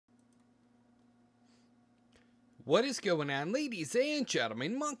What is going on, ladies and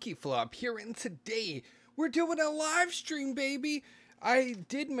gentlemen? MonkeyFlop here, and today we're doing a live stream, baby. I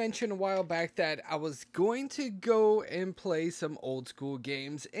did mention a while back that I was going to go and play some old school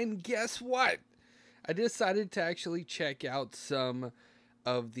games, and guess what? I decided to actually check out some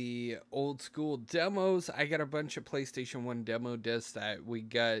of the old school demos. I got a bunch of PlayStation 1 demo discs that we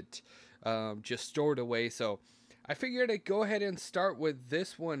got just stored away, so I figured I'd go ahead and start with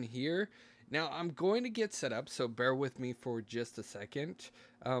this one here. Now, I'm going to get set up, so bear with me for just a second.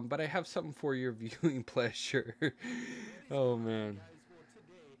 But I have something for your viewing pleasure. Oh, man.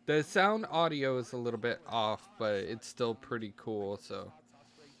 The sound audio is a little bit off, but it's still pretty cool. So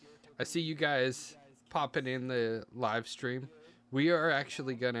I see you guys popping in the live stream. We are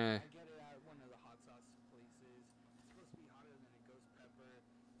actually going to...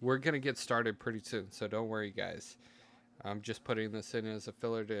 We're going to get started pretty soon, so don't worry, guys. I'm just putting this in as a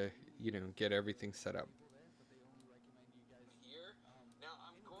filler to, you know, get everything set up. Here, now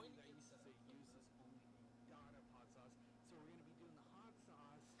I'm going to use this hot sauce. So we're going to be doing the hot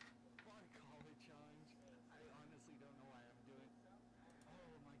sauce watercolor challenge. I honestly don't know why I'm doing. Oh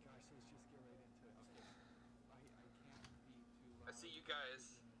my gosh, let's just get right into it. Okay. I can't be too loud. I see you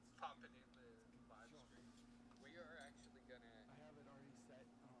guys popping in the live stream. We are actually gonna. I have it already set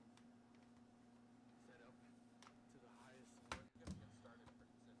up to the highest. We're gonna get started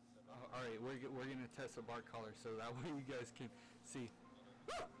pretty soon. So all right, we're gonna test the bar color so that way you guys can see.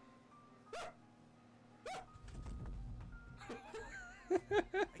 I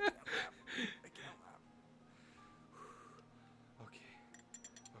can't laugh. Okay.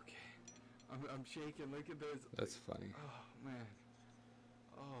 I'm shaking. Look at those. That's funny. Oh man.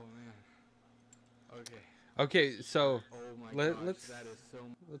 Okay, so oh my gosh, that is so...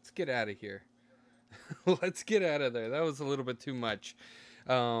 let's get out of here. Let's get out of there. That was a little bit too much.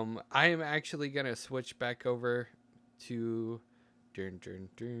 I am actually gonna switch back over to to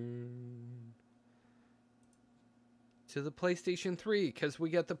the PlayStation 3 because we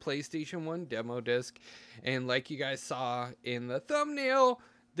got the PlayStation 1 demo disc, and like you guys saw in the thumbnail,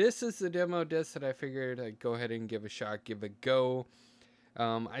 this is the demo disc that I figured I'd go ahead and give a shot, give a go.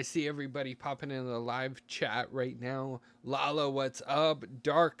 I see everybody popping in the live chat right now. Lala, what's up?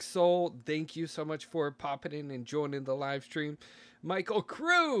 Dark Soul, thank you so much for popping in and joining the live stream. Michael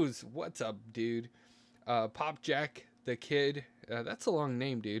Cruz, what's up, dude? Pop Jack the Kid, that's a long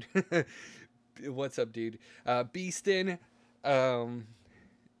name, dude. What's up, dude? Beastin,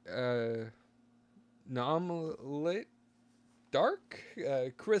 Nomlit Dark,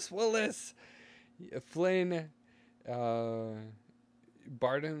 Chris Willis, Flynn,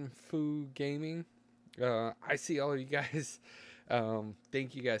 Barden Fu Gaming. I see all of you guys.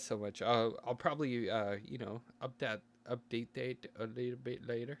 Thank you guys so much. I'll probably you know, update date a little bit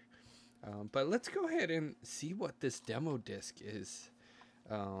later. But let's go ahead and see what this demo disc is.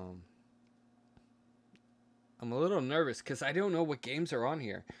 I'm a little nervous because I don't know what games are on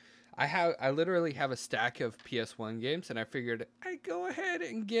here. I literally have a stack of PS1 games, and I figured I'd go ahead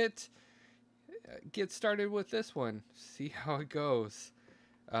and get started with this one. See how it goes.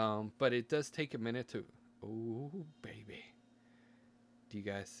 But it does take a minute to... Oh, baby. Do you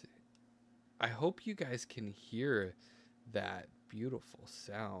guys... I hope you guys can hear that beautiful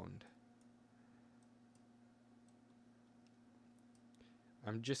sound.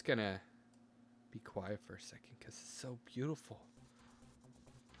 I'm just gonna be quiet for a second because it's so beautiful.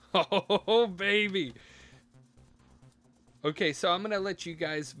 Oh, baby. Okay, so I'm gonna let you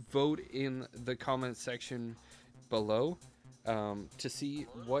guys vote in the comment section below to see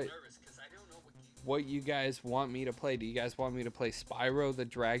what you guys want me to play. Do you guys want me to play Spyro the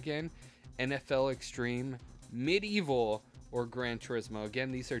Dragon, NFL Extreme, Medieval, or Gran Turismo?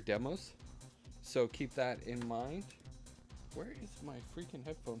 Again, these are demos, so keep that in mind. Where is my freaking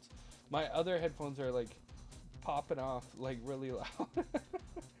headphones? My other headphones are like popping off like really loud.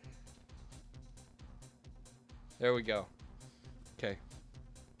 There we go. Okay.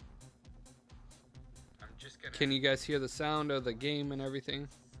 I'm just gonna... Can you guys hear the sound of the game and everything?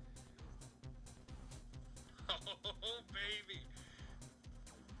 Oh, baby.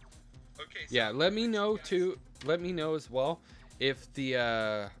 Okay. So yeah, let me know too. Let me know as well if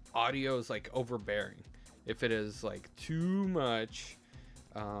the audio is like overbearing. If it is like too much,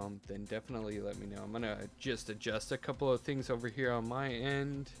 then definitely let me know. I'm gonna just adjust a couple of things over here on my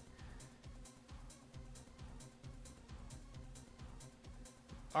end.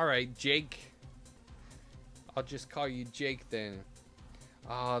 All right, Jake. I'll just call you Jake then.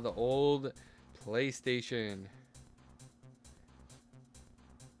 Ah, the old PlayStation.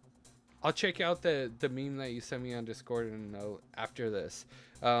 I'll check out the meme that you sent me on Discord and after this.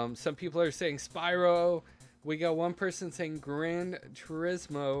 Some people are saying Spyro We got one person saying Gran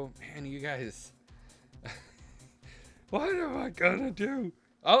Turismo. Man, you guys. What am I gonna do?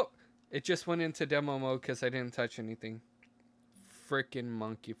 Oh, it just went into demo mode because I didn't touch anything. Frickin'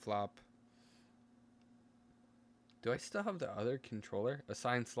 MonkeyFlop. Do I still have the other controller?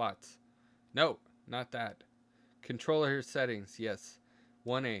 Assign slots. No, not that. Controller settings, yes.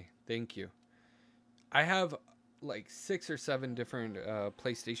 1A, thank you. I have like 6 or 7 different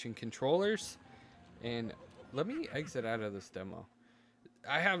PlayStation controllers. And let me exit out of this demo.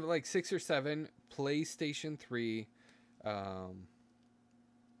 I have like 6 or 7 PlayStation 3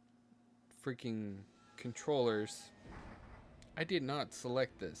 freaking controllers. I did not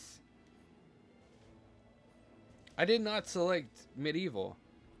select this. I did not select medieval.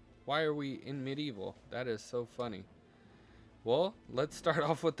 Why are we in medieval? That is so funny. Well, let's start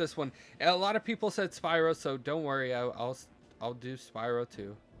off with this one. A lot of people said Spyro, so don't worry. I'll do Spyro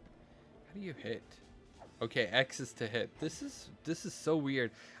too. How do you hit? Okay, X is to hit. This is so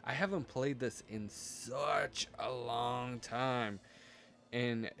weird. I haven't played this in such a long time,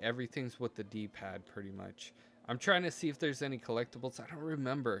 and everything's with the D-pad pretty much. I'm trying to see if there's any collectibles. I don't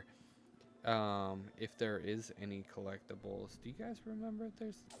remember if there is any collectibles. Do you guys remember if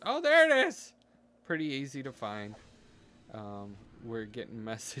there's... Oh, there it is! Pretty easy to find. We're getting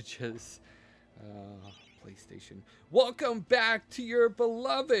messages. PlayStation. Welcome back to your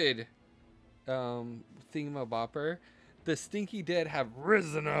beloved thingamabopper. The stinky dead have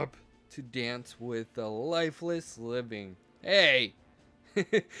risen up to dance with the lifeless living. Hey!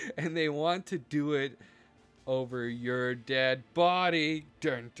 And they want to do it over your dead body.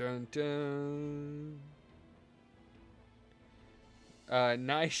 Dun dun dun.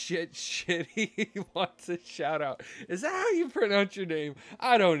 Nice shit shitty wants a shout out. Is that how you pronounce your name?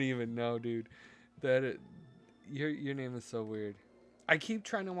 I don't even know, dude. Your name is so weird. I keep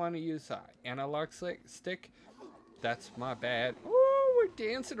trying to want to use analog stick. That's my bad. Oh, we're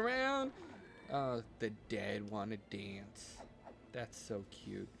dancing around. The dead want to dance. That's so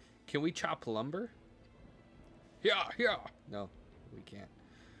cute. Can we chop lumber? Yeah. No, we can't.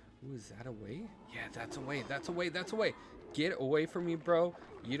 Ooh, is that a way? Yeah, that's a way. That's a way. That's a way. Get away from me, bro.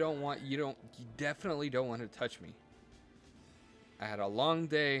 You definitely don't want to touch me. I had a long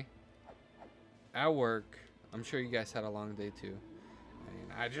day at work. I'm sure you guys had a long day too.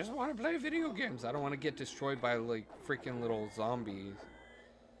 And I just want to play video games. I don't want to get destroyed by like freaking little zombies.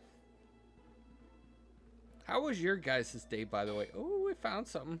 How was your guys' day, by the way? Oh, we found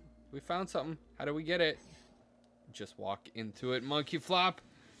something. We found something. How do we get it? Just walk into it, MonkeyFlop.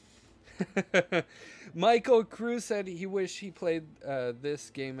 Michael Cruz said he wished he played this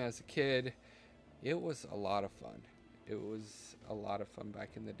game as a kid. It was a lot of fun. It was a lot of fun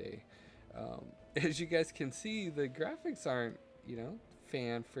back in the day. As you guys can see, the graphics aren't,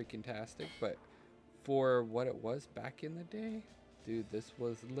 fan freaking tastic, but for what it was back in the day, dude, this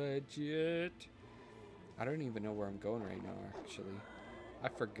was legit. I don't even know where I'm going right now, actually. I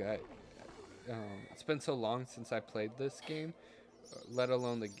forgot. It's been so long since I played this game, let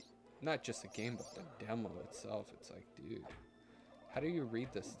alone not just the game, but the demo itself. It's like, dude, how do you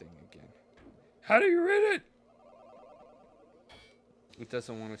read this thing again? How do you read it? It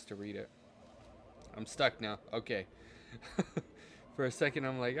doesn't want us to read it. I'm stuck now. Okay. For a second,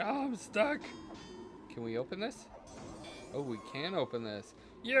 I'm like, oh, I'm stuck. Can we open this? Oh, we can open this.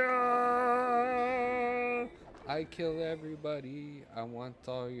 Yeah! I kill everybody. I want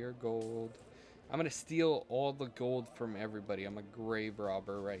all your gold. I'm going to steal all the gold from everybody. I'm a grave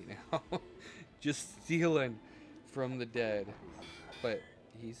robber right now. Just stealing from the dead. But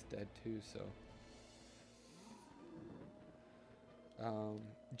he's dead too, so.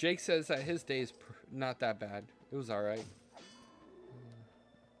 Jake says that his day is not that bad. It was alright.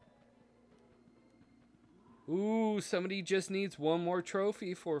 Ooh, somebody just needs one more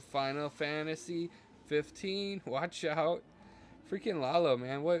trophy for Final Fantasy 15. Watch out. Freaking Lalo,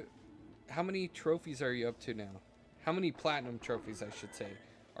 man. How many trophies are you up to now? How many platinum trophies, I should say,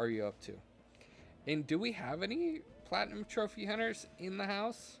 are you up to? And do we have any platinum trophy hunters in the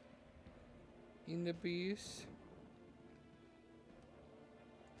house? In the beast?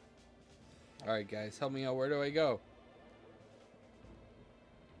 Alright, guys, help me out. Where do I go?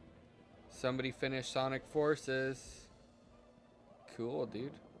 Somebody finished Sonic Forces. Cool,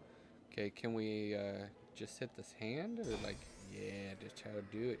 dude. Okay, can we just hit this hand? Or like, yeah, just how to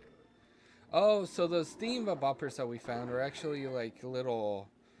do it. Oh, so those thingamaboppers that we found are actually like little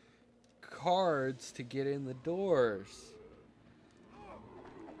cards to get in the doors.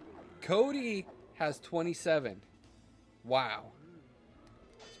 Cody has 27. Wow.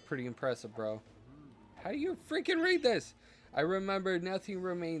 It's pretty impressive, bro. How do you freaking read this? I remember nothing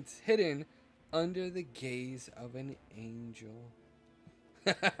remains hidden Under the gaze of an angel.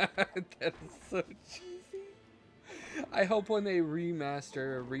 That is so cheesy. I hope when they remaster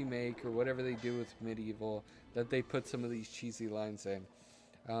or remake or whatever they do with Medieval that they put some of these cheesy lines in.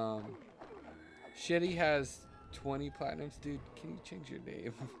 Shitty has 20 platinums. Dude, can you change your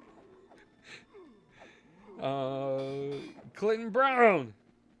name? Clinton Brown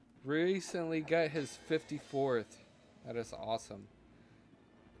recently got his 54th. That is awesome.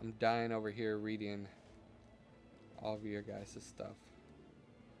 I'm dying over here reading all of your guys' stuff.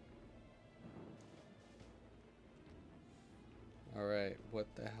 Alright, what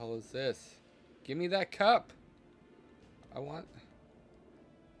the hell is this? Give me that cup! I want...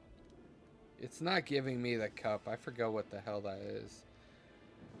 It's not giving me the cup. I forgot what the hell that is.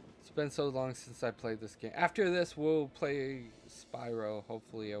 It's been so long since I played this game. After this, we'll play Spyro.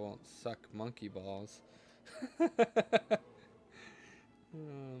 Hopefully I won't suck monkey balls.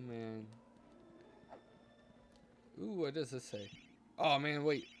 Oh, man. Ooh, what does this say? Oh, man,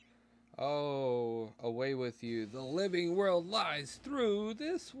 wait. Oh, away with you. The living world lies through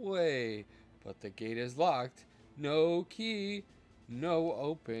this way. But the gate is locked. No key. No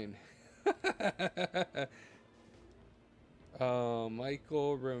open.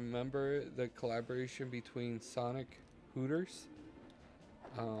 Michael, remember the collaboration between Sonic Hooters?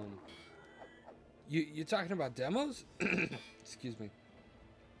 You talking about demos? Excuse me.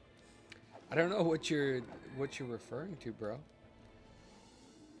 I don't know what you're referring to, bro.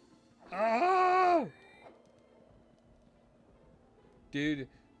 Ah! Dude,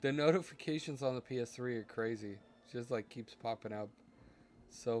 the notifications on the PS3 are crazy. It just like keeps popping up.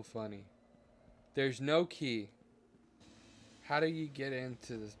 So funny. There's no key. How do you get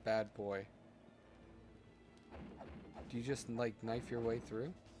into this bad boy? Do you just like knife your way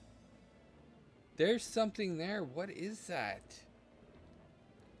through? There's something there. What is that?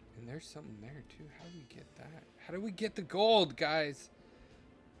 And there's something there too. How do we get that? How do we get the gold, guys?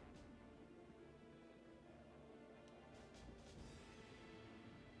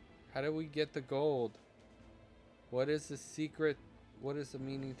 How do we get the gold? What is the secret? What is the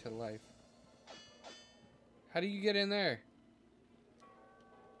meaning to life? How do you get in there?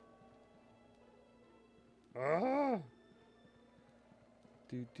 Ah!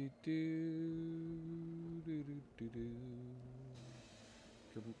 Do do do do do do do.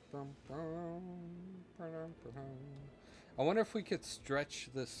 I wonder if we could stretch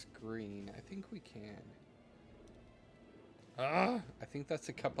the screen. I think we can. Ah! I think that's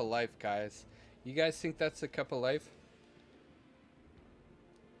a cup of life, guys. You guys think that's a cup of life?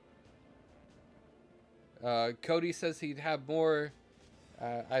 Cody says he'd have more.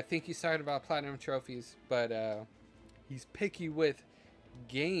 I think he's talking about platinum trophies, but he's picky with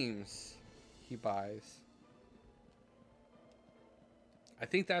games he buys. I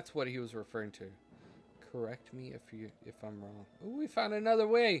think that's what he was referring to. Correct me if I'm wrong. Oh, we found another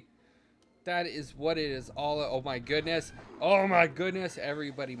way. That is what it is all. Oh my goodness. Oh my goodness.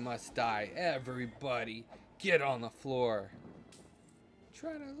 Everybody must die. Everybody get on the floor.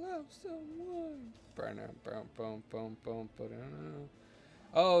 Try to love someone.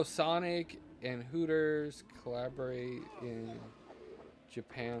 Oh, Sonic and Hooters collaborate in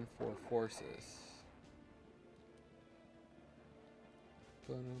Japan for forces.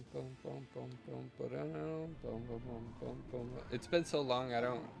 It's been so long,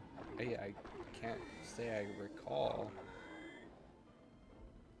 I can't say I recall.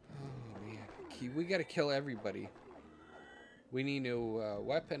 Oh man, we gotta kill everybody. We need new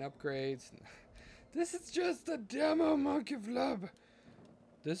weapon upgrades. This is just a demo, MonkeyFlop.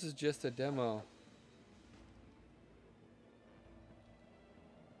 This is just a demo.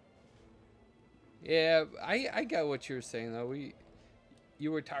 Yeah, I got what you were saying though.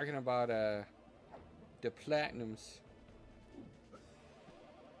 You were talking about the platinums.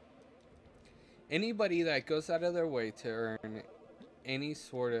 Anybody that goes out of their way to earn any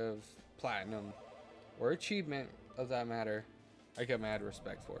sort of platinum or achievement of that matter, I got mad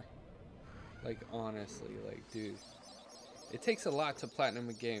respect for. Like honestly, like dude, it takes a lot to platinum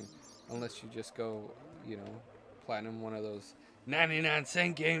a game unless you just go, you know, platinum one of those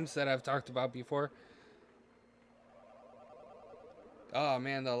 99-cent games that I've talked about before. Oh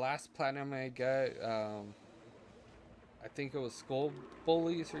man, the last platinum I got, I think it was Skull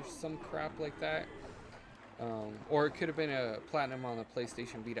Bullies or some crap like that. Or it could have been a platinum on the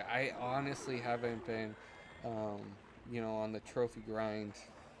PlayStation Vita. I honestly haven't been, you know, on the trophy grind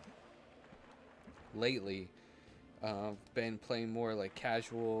lately. Been playing more like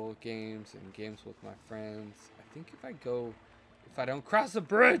casual games and games with my friends. I think if I don't cross the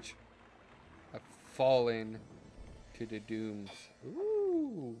bridge, I've fallen to the dooms. Ooh.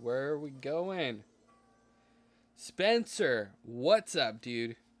 Woo! Where are we going? Spencer, what's up,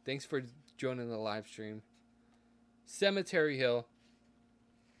 dude? Thanks for joining the live stream. Cemetery Hill.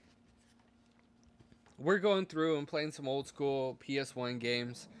 We're going through and playing some old school PS1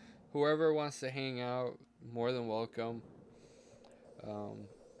 games. Whoever wants to hang out, more than welcome.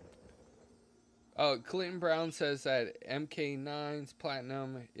 Oh, Clinton Brown says that MK9's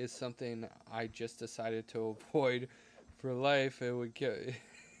Platinum is something I just decided to avoid for life. It would get...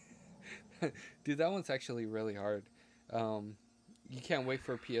 Dude, that one's actually really hard. You can't wait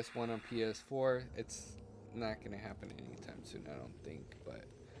for PS1 on PS4. It's not going to happen anytime soon, I don't think. But,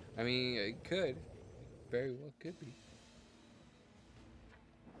 I mean, it could. Very well could be.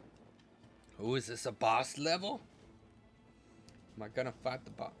 Oh, is this a boss level? Am I going to fight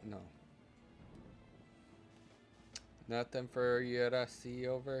the boss? No. Nothing for you to see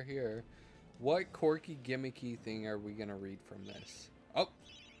over here. What quirky, gimmicky thing are we going to read from this? Oh.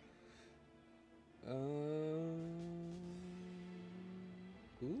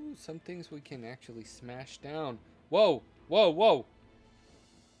 Ooh, some things we can actually smash down. Whoa, whoa, whoa.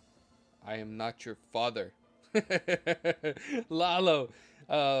 I am not your father. Lalo.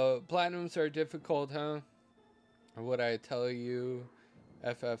 Platinums are difficult, huh? Or would I tell you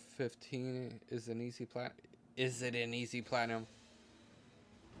FF15 is an easy plat? Is it an easy platinum?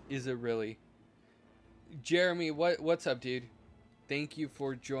 Is it really? Jeremy, what's up, dude? Thank you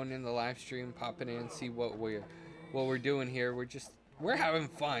for joining the live stream, popping in, see what we're doing here. We're having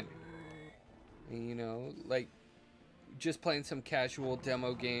fun. And, you know, like just playing some casual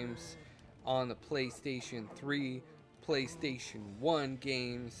demo games on the PlayStation 3, PlayStation 1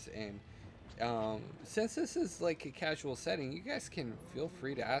 games, and since this is like a casual setting, you guys can feel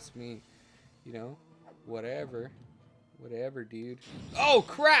free to ask me, you know, whatever, dude. Oh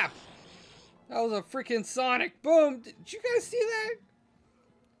crap! That was a freaking Sonic. Boom! Did you guys see that?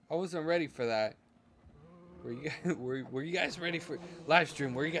 I wasn't ready for that. Were you guys ready for live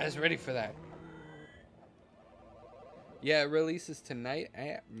stream? Were you guys ready for that? Yeah, it releases tonight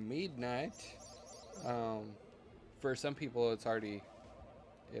at midnight. For some people, it already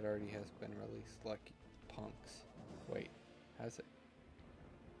has been released. Lucky punks. Wait, has it?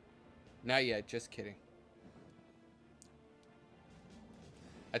 Not yet. Just kidding.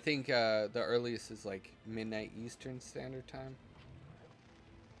 I think the earliest is like midnight Eastern Standard Time.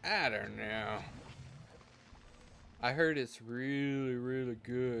 I don't know. I heard it's really, really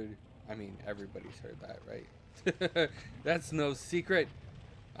good. I mean, everybody's heard that, right? That's no secret.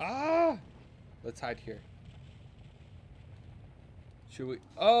 Ah! Let's hide here. Should we?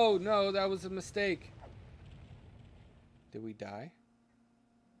 Oh, no, that was a mistake. Did we die?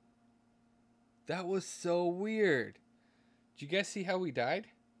 That was so weird. Did you guys see how we died?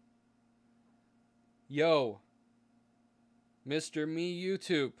 Yo. Mr. Me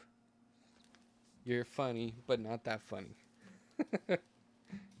YouTube. You're funny, but not that funny.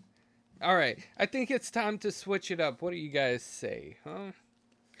 Alright, I think it's time to switch it up. What do you guys say, huh?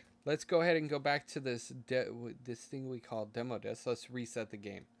 Let's go ahead and go back to this thing we call demo disc. Let's reset the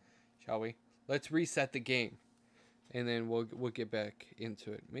game, shall we? Let's reset the game, and then we'll get back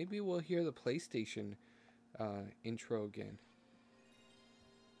into it. Maybe we'll hear the PlayStation intro again.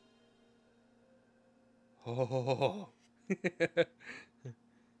 Oh.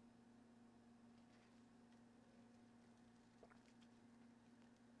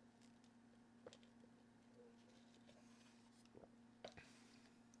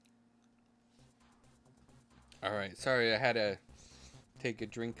 All right, sorry, I had to take a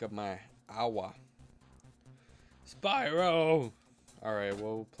drink of my awa. Spyro. All right,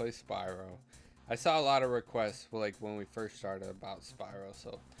 we'll play Spyro. I saw a lot of requests, like when we first started, about Spyro,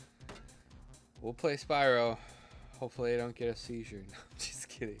 so we'll play Spyro. Hopefully I don't get a seizure. No, I'm just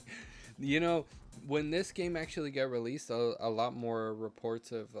kidding. You know, when this game actually got released, a lot more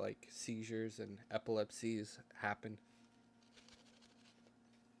reports of like seizures and epilepsies happened.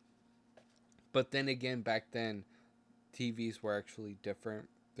 But then again, back then, TVs were actually different.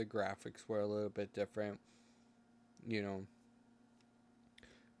 The graphics were a little bit different. You know,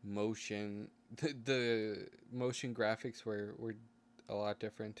 motion, the motion graphics were a lot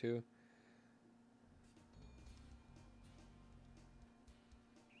different too.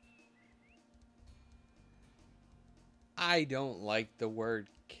 I don't like the word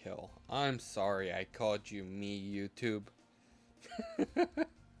kill. I'm sorry I called you me YouTube.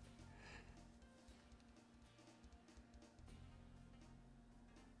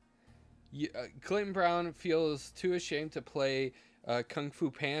 Clinton Brown feels too ashamed to play Kung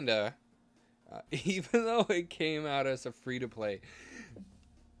Fu Panda, even though it came out as a free-to-play.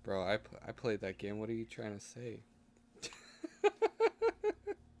 Bro, I played that game. What are you trying to say?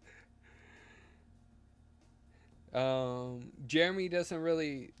 Jeremy doesn't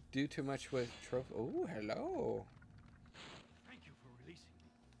really do too much with trophy. Oh, hello. Thank you for releasing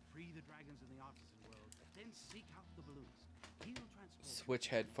me. Free the dragons in the artisan world, then seek out the balloons. He'll transform. Switch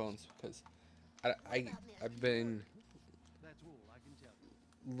headphones because I've been That's all I can tell you.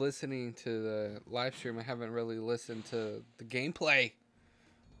 listening to the live stream. I haven't really listened to the gameplay.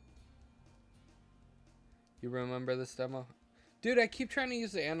 You remember this demo? Dude, I keep trying to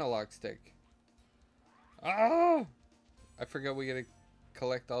use the analog stick. Oh! I forgot we gotta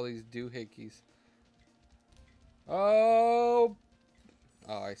collect all these doohickeys. Oh!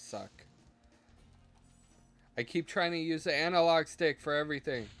 Oh, I suck. I keep trying to use the analog stick for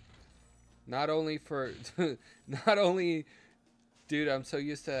everything. Not only for... not only... Dude, I'm so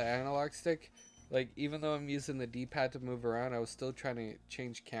used to the analog stick. Like, even though I'm using the D-pad to move around, I was still trying to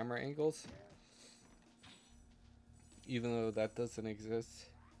change camera angles. Even though that doesn't exist.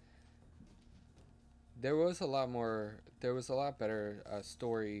 There was a lot better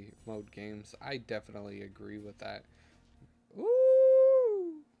story mode games. I definitely agree with that.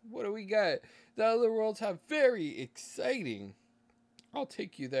 Ooh! What do we got? The other worlds have very exciting. I'll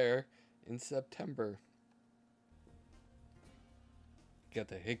take you there in September. Got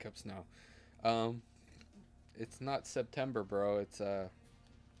the hiccups now. It's not September, bro. It's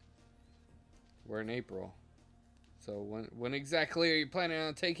we're in April. So when exactly are you planning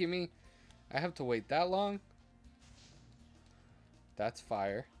on taking me? I have to wait that long? That's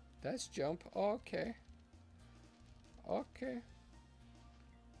fire. That's jump. Okay. Okay.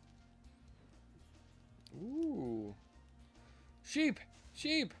 Ooh. Sheep!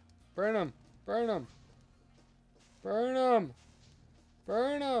 Sheep! Burn them! Burn them! Burn them!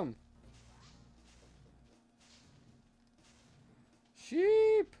 Burn them!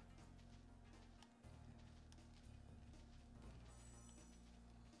 Sheep!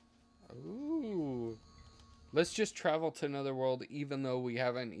 Ooh. Let's just travel to another world even though we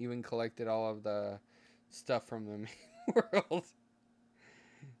haven't even collected all of the stuff from the main world.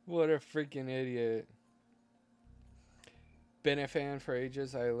 What a freaking idiot. Been a fan for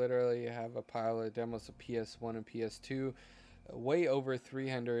ages. I literally have a pile of demos of PS1 and PS2. Way over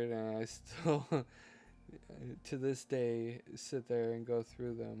 300 and I still to this day sit there and go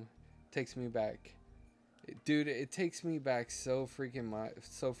through them. Takes me back. Dude, it takes me back so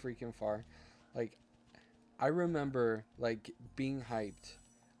freaking far. Like, I remember, like, being hyped.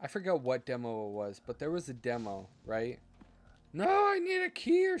 I forgot what demo it was, but there was a demo, right? No, I need a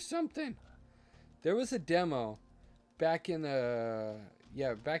key or something. There was a demo back in the...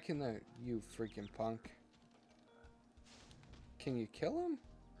 Yeah, back in the... You freaking punk. Can you kill him?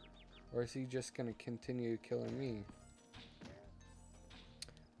 Or is he just gonna continue killing me?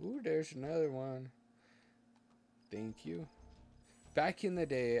 Ooh, there's another one. Thank you. Back in the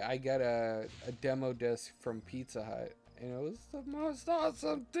day, I got a demo disc from Pizza Hut, and it was the most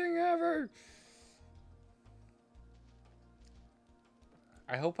awesome thing ever.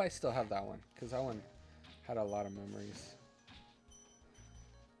 I hope I still have that one, because that one had a lot of memories.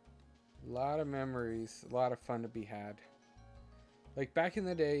 A lot of memories, a lot of fun to be had. Like, back in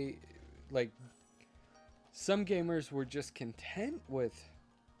the day, like, some gamers were just content with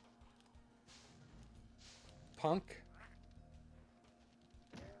punk.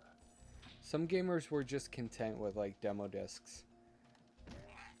 Some gamers were just content with like demo discs.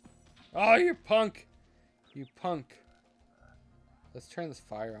 Oh, you punk! You punk. Let's turn this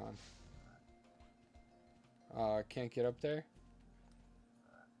fire on. I can't get up there.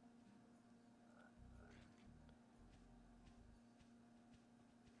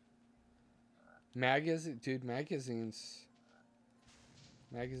 Dude, magazines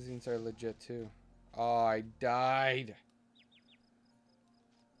are legit too. Oh, I died.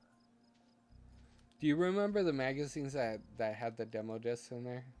 Do you remember the magazines that had the demo discs in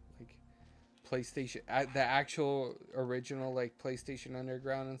there? Like PlayStation, the actual original like PlayStation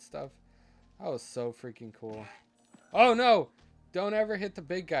Underground and stuff? That was so freaking cool. Oh no! Don't ever hit the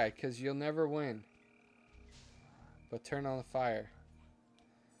big guy because you'll never win. But turn on the fire.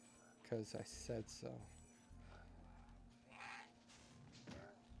 Because I said so.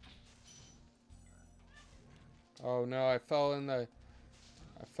 Oh no, I fell in the thing.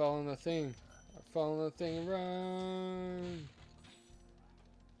 I fell in the thing. Run.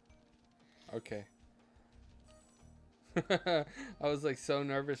 Okay. I was like so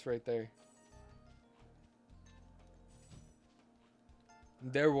nervous right there.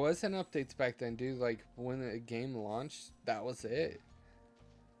 There wasn't updates back then, dude. Like when the game launched, that was it.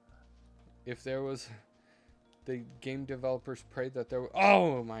 If there was, the game developers prayed that there.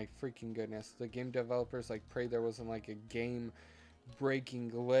 Oh my freaking goodness! The game developers like prayed there wasn't like a game-breaking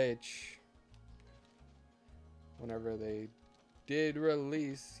glitch. Whenever they did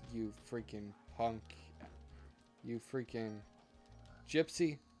release, you freaking punk. You freaking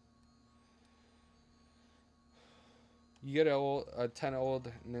gypsy. You get a 10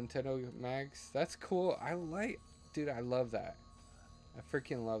 old Nintendo mags. That's cool. Dude, I love that. I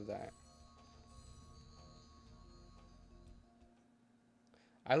freaking love that.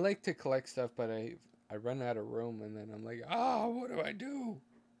 I like to collect stuff, but I run out of room, and then I'm like, what do I do?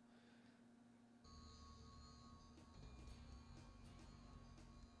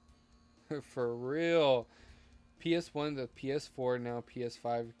 For real. PS1 to PS4, now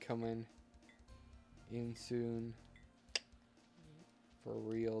PS5 coming in soon. For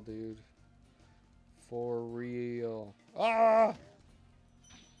real, dude. For real. Ah!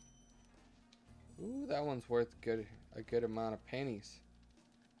 Ooh, that one's worth a good amount of pennies.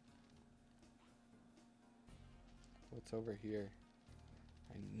 What's over here?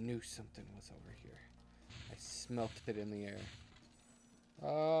 I knew something was over here. I smelt it in the air.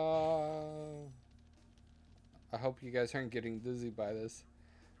 I hope you guys aren't getting dizzy by this.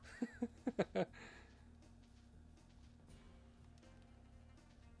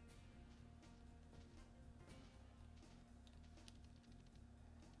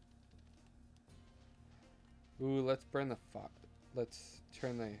 Ooh, let's burn the fire. Let's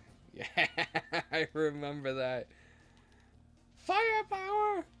turn the... Yeah, I remember that.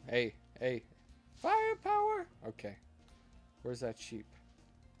 Firepower! Hey, hey. Firepower! Okay. Where's that sheep?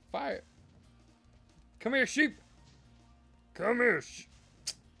 Fire! Come here, sheep! Come here,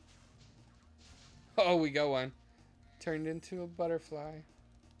 Oh, we got one. Turned into a butterfly.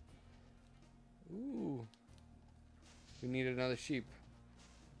 Ooh. We need another sheep.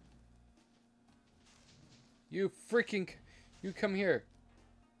 You freaking... You come here.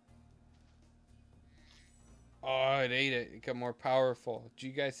 Oh, it ate it. It got more powerful. Did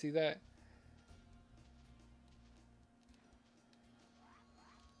you guys see that?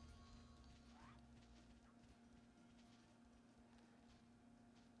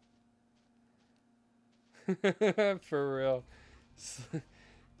 For real.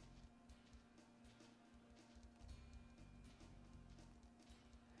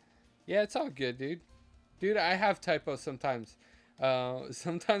 Yeah, it's all good, dude. Dude, I have typos sometimes.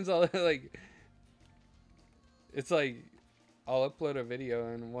 Sometimes I'll like... It's like, I'll upload a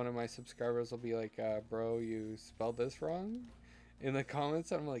video and one of my subscribers will be like, bro, you spelled this wrong in the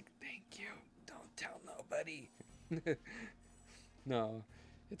comments. I'm like, thank you. Don't tell nobody. No,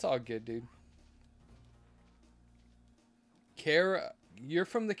 it's all good, dude. You're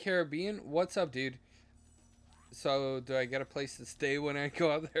from the Caribbean? What's up, dude? So, do I get a place to stay when I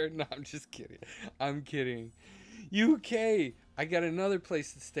go out there? No, I'm just kidding. I'm kidding. UK! I got another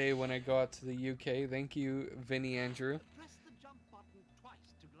place to stay when I go out to the UK. Thank you, Vinny Andrew. Press the jump button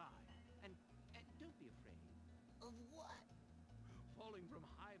twice to glide. And don't be afraid. Of what? Falling from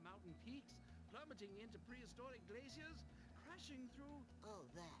high mountain peaks, plummeting into prehistoric glaciers, crashing through... Oh,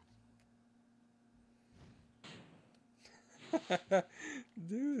 that.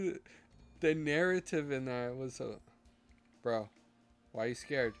 Dude, the narrative in that was so... Bro, why are you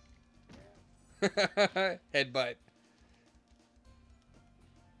scared? Headbutt.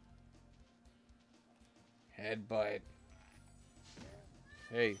 Headbutt.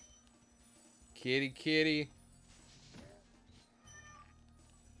 Hey. Kitty, kitty.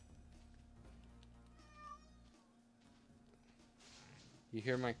 You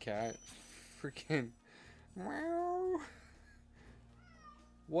hear my cat? Freaking... Meow.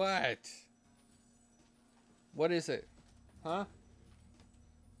 What? What is it? Huh?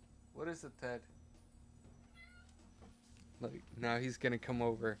 What is it, Ted? Look, now he's gonna come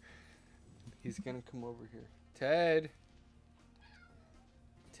over. He's gonna come over here. Ted!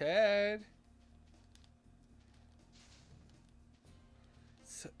 Ted!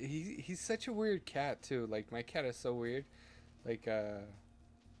 So, he's such a weird cat, too. Like, my cat is so weird. Like,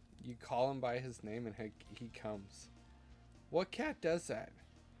 you call him by his name and he comes. What cat does that?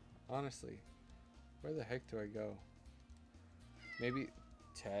 Honestly. Where the heck do I go? Maybe...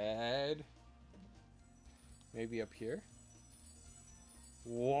 Ted? Maybe up here?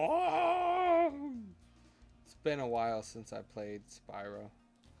 Whoa! It's been a while since I played Spyro.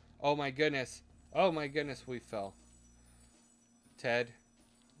 Oh my goodness. Oh my goodness, we fell. Ted.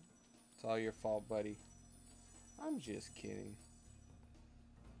 It's all your fault, buddy. I'm just kidding.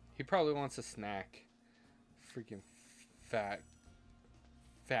 He probably wants a snack. Freaking fat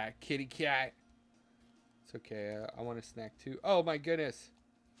kitty cat. It's okay. I want a snack too. Oh my goodness.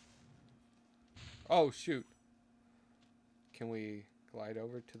 Oh shoot. Can we glide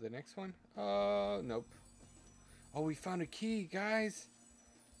over to the next one? Oh, nope. Oh, we found a key, guys.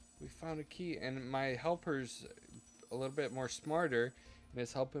 We found a key, and my helpers a little bit more smarter, and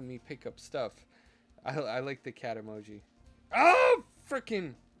it's helping me pick up stuff. I like the cat emoji. Oh,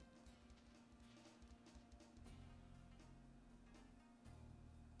 freaking!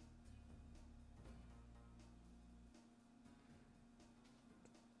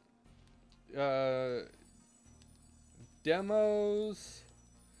 Demos.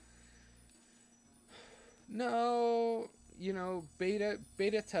 No, you know, beta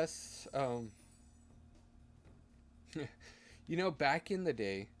tests. You know, back in the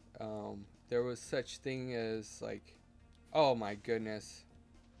day, there was such thing as like, oh my goodness,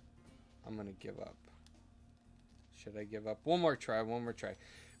 I'm gonna give up. Should I give up? One more try. One more try.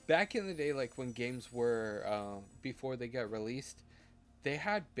 Back in the day, like when games were before they got released, they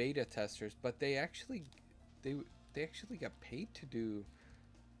had beta testers, but they actually got paid to do.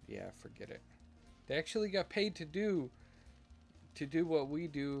 Yeah, forget it. They actually got paid to do what we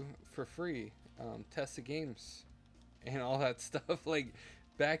do for free, test the games and all that stuff. Like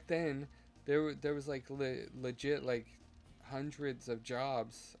back then, there was like legit like hundreds of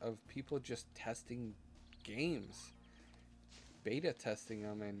jobs of people just testing games, beta testing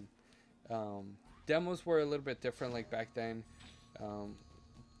them, and demos were a little bit different. Like back then,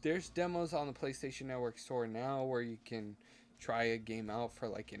 there's demos on the PlayStation Network store now where you can try a game out for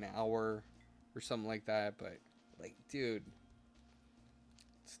like an hour or something like that, but like, dude,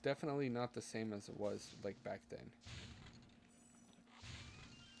 it's definitely not the same as it was like back then.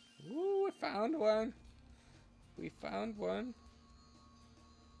 Ooh, we found one. We found one.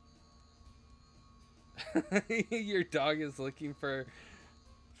 Your dog is looking for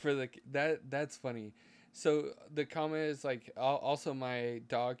the that's funny. So the comment is like, also my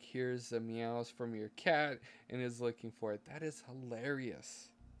dog hears the meows from your cat and is looking for it. That is hilarious.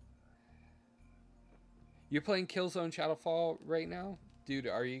 You're playing Killzone Shadowfall right now? Dude,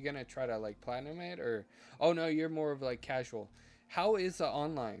 are you going to try to like platinum it, or oh no, you're more of like casual. How is the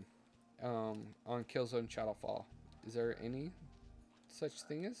online on Killzone Shadowfall? Is there any such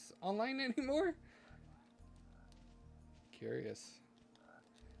thing as online anymore? Curious.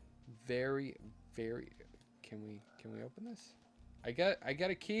 Very, very. Can we open this? I got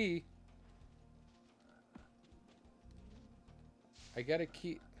a key. I got a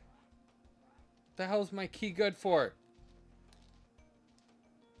key. What the hell's my key good for?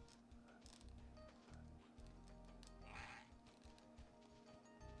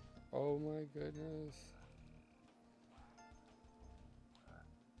 Oh my goodness.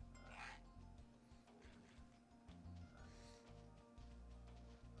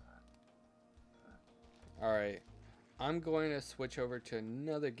 Alright. I'm going to switch over to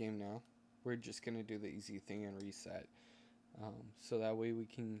another game now. We're just going to do the easy thing and reset. So that way we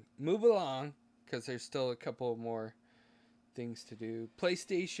can move along, because there's still a couple more things to do.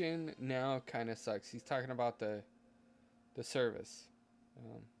 PlayStation now kind of sucks. He's talking about the service.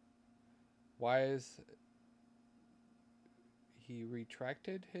 Why is he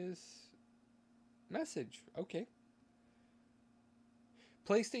retracted his message? Okay.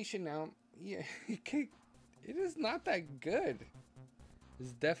 PlayStation now, yeah, it is not that good.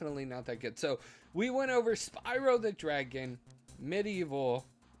 It's definitely not that good. So we went over Spyro the Dragon, Medieval,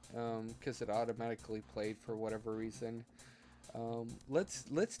 because it automatically played for whatever reason.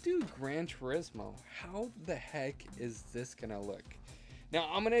 Let's do Gran Turismo. How the heck is this gonna look? Now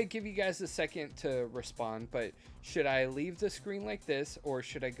I'm gonna give you guys a second to respond, but should I leave the screen like this, or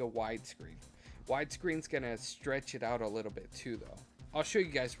should I go widescreen? Widescreen's gonna stretch it out a little bit too, though. I'll show you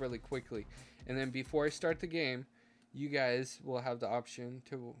guys really quickly, and then before I start the game, you guys will have the option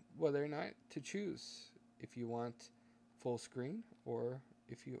to whether or not to choose if you want full screen, or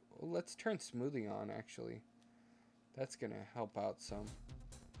if you, let's turn smoothing on. Actually, that's gonna help out some.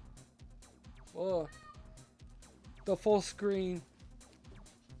 Oh, the full screen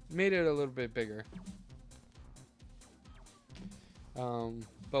made it a little bit bigger.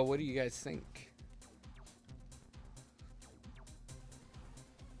 But what do you guys think?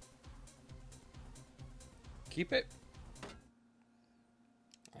 Keep it?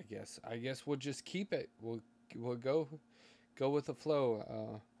 I guess we'll just keep it. We'll go with the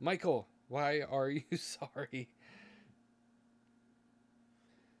flow. Michael, why are you sorry?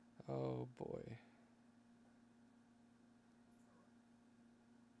 Oh boy.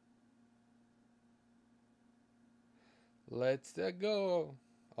 Let's go.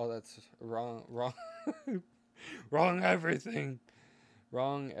 Oh, that's wrong. Wrong everything.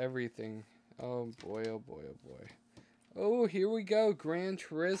 Wrong everything. Oh boy, oh boy, oh boy. Oh, here we go. Gran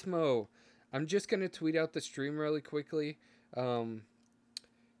Turismo. I'm just going to tweet out the stream really quickly. You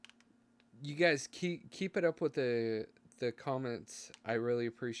guys keep it up with the comments. I really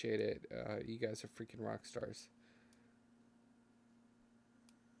appreciate it. You guys are freaking rock stars.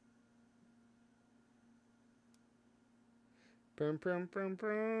 Brum, brum, brum,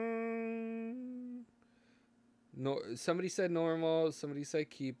 brum. No, somebody said normal. Somebody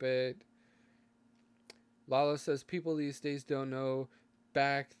said keep it. Lala says people these days don't know.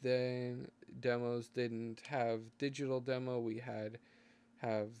 Back then, demos didn't have digital demo. We had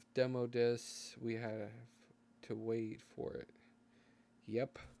have demo discs. We had to wait for it.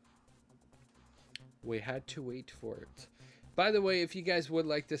 Yep. We had to wait for it. By the way, if you guys would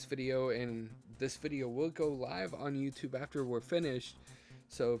like this video, and this video will go live on YouTube after we're finished.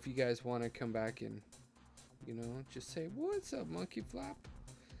 So if you guys want to come back and, you know, just say, what's up, MonkeyFlop?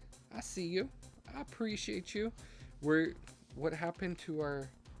 I see you. I appreciate you. What happened to our,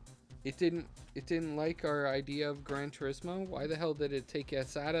 it didn't like our idea of Gran Turismo? Why the hell did it take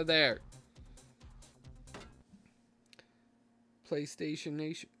us out of there? PlayStation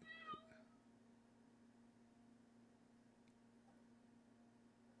Nation.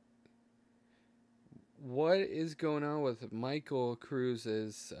 What is going on with Michael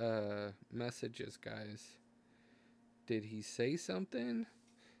Cruz's messages, guys? Did he say something?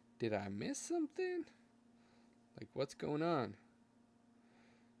 Did I miss something? Like, what's going on?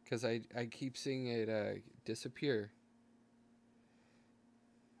 Because I keep seeing it disappear.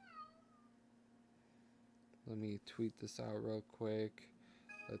 Let me tweet this out real quick.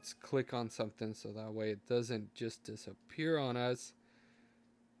 Let's click on something so that way it doesn't just disappear on us.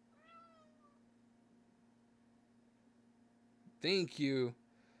 Thank you.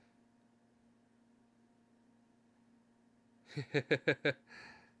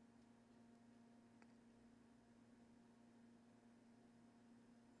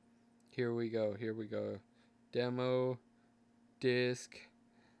 Here we go. Here we go. Demo disc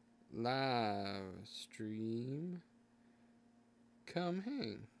live stream. Come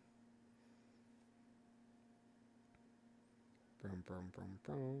hang. Brum, brum, brum,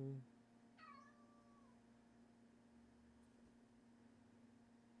 brum.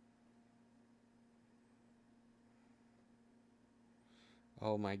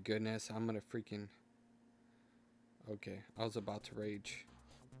 Oh my goodness, I'm gonna freaking... Okay, I was about to rage.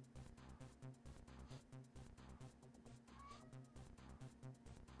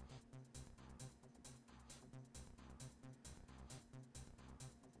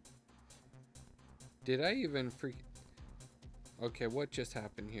 Did I even freak... Okay, what just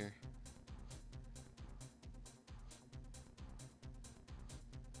happened here?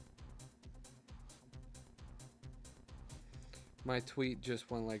 My tweet just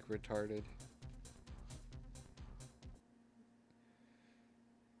went like retarded.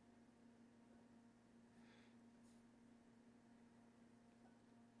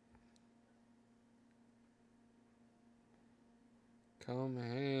 Come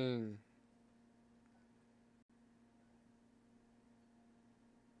hang.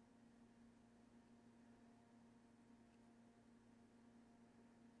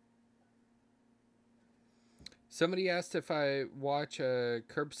 Somebody asked if I watch a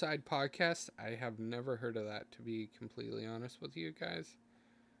curbside podcast. I have never heard of that, to be completely honest with you guys.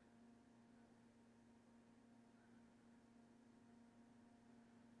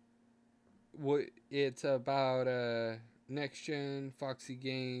 What it's about next gen Foxy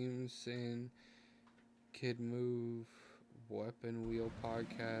Games and Kid Move Weapon Wheel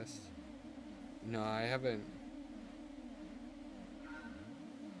podcast. No, I haven't.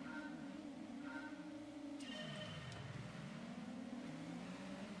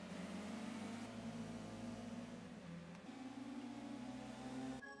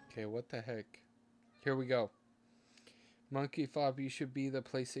 Okay, what the heck? Here we go. MonkeyFlop, you should be the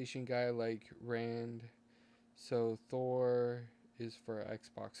PlayStation guy like Rand. So Thor is for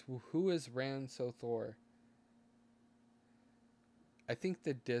Xbox. Who is Rand So Thor? I think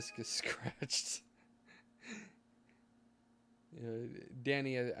the disc is scratched.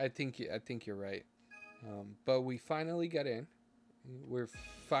 Danny, I think you're right. But we finally got in. We're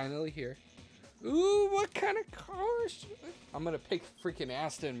finally here. Ooh, what kind of cars? I'm gonna pick freaking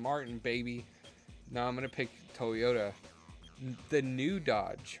Aston Martin, baby. No, I'm gonna pick Toyota. The new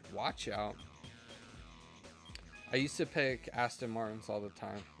Dodge. Watch out. I used to pick Aston Martins all the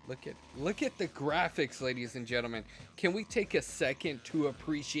time. Look at the graphics, ladies and gentlemen. Can we take a second to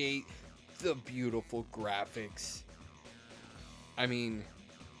appreciate the beautiful graphics? I mean,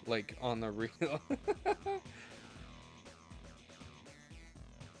 like on the real.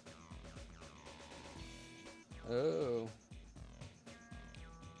 Oh.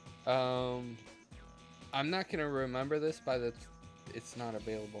 I'm not gonna remember this by the... It's not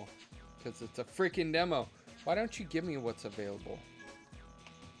available. Because it's a freaking demo. Why don't you give me what's available?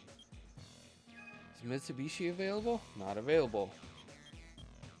 Is Mitsubishi available? Not available.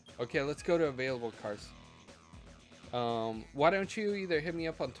 Okay, let's go to available cars. Why don't you either hit me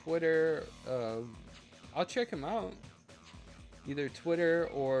up on Twitter? I'll check him out. Either Twitter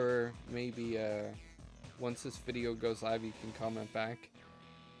or maybe once this video goes live, you can comment back.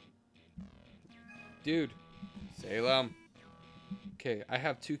 Dude, Salem. Okay, I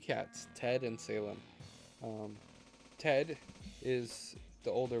have two cats, Ted and Salem. Ted is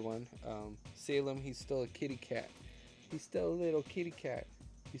the older one. Salem, he's still a kitty cat. He's still a little kitty cat.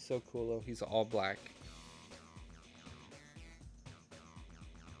 He's so cool though. He's all black.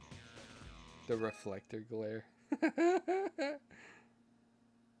 The reflector glare.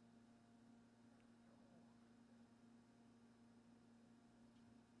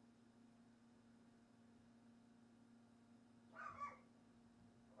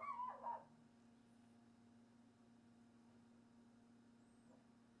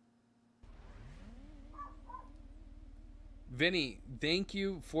 Vinny, thank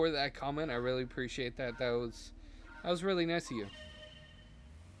you for that comment. I really appreciate that. That was really nice of you.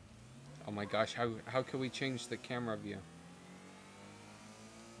 Oh my gosh, how can we change the camera view?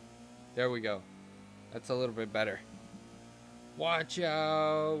 There we go. That's a little bit better. Watch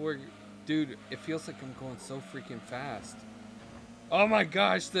out. Dude, it feels like I'm going so freaking fast. Oh my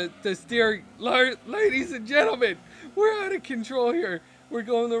gosh, the steering, ladies and gentlemen, we're out of control here. We're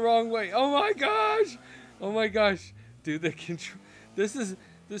going the wrong way. Oh my gosh. Oh my gosh. Dude, the control, this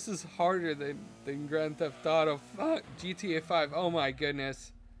is harder than Grand Theft Auto. Fuck, GTA 5. Oh my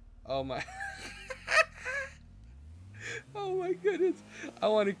goodness. Oh my. Oh my goodness. I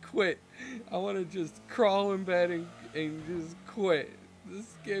want to quit. I want to just crawl in bed and just quit.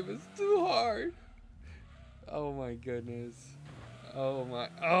 This game is too hard. Oh my goodness. Oh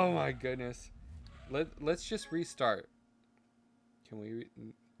my goodness. Let's just restart. Can we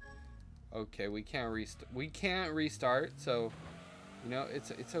Okay, we can't restart, so you know,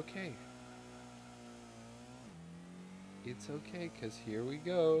 it's okay. It's okay, cuz here we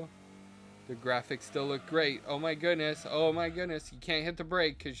go. The graphics still look great. Oh my goodness. Oh my goodness. You can't hit the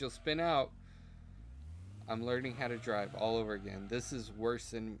brake cuz you'll spin out. I'm learning how to drive all over again. This is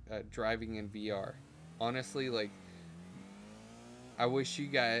worse than driving in VR. Honestly, like I wish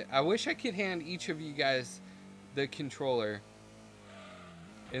I could hand each of you guys the controller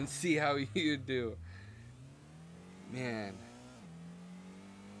and see how you do. Man.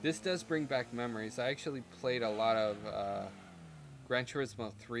 This does bring back memories. I actually played a lot of Gran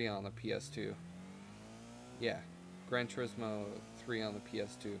Turismo 3 on the PS2. Yeah, Gran Turismo 3 on the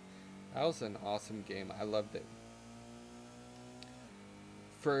PS2. That was an awesome game. I loved it.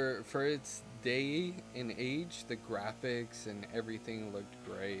 For its day and age, the graphics and everything looked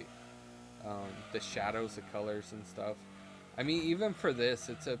great. The shadows, the colors and stuff. I mean, even for this,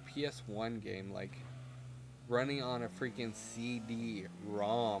 it's a PS1 game, like running on a freaking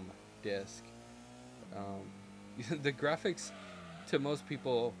CD-ROM disc. The graphics to most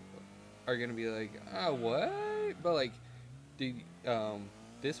people are gonna be like, oh, what? But like,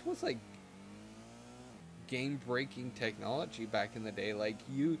 this was like game-breaking technology back in the day. Like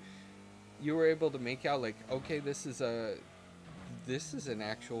you were able to make out like, okay, this is an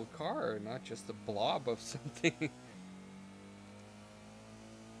actual car, not just a blob of something.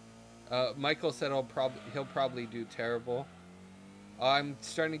 Michael said he'll probably do terrible. I'm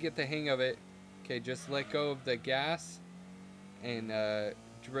starting to get the hang of it. Okay, just let go of the gas and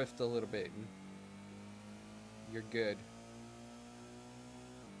drift a little bit. And you're good.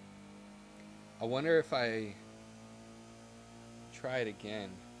 I wonder if I try it again.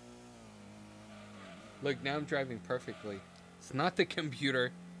 Look, now I'm driving perfectly. It's not the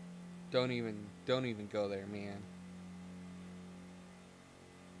computer. Don't even go there, man.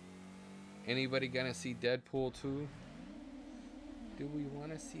 Anybody gonna see Deadpool 2? Do we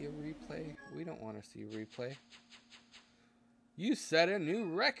want to see a replay? We don't want to see a replay. You set a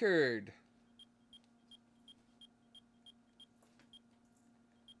new record.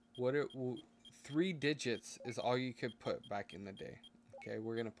 What 3 digits is all you could put back in the day. Okay,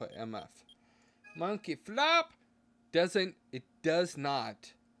 we're gonna put MF. MonkeyFlop does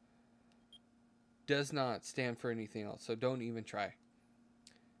not stand for anything else. So don't even try.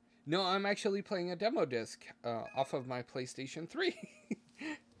 No, I'm actually playing a demo disc off of my PlayStation 3.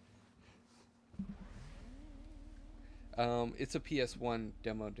 It's a PS1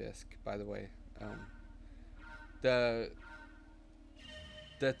 demo disc, by the way. The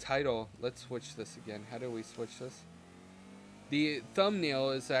title, let's switch this again. How do we switch this? The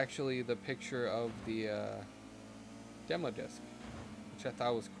thumbnail is actually the picture of the demo disc, which I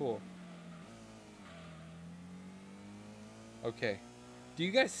thought was cool. Okay. Do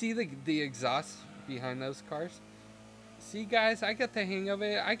you guys see the exhaust behind those cars? See, guys, I got the hang of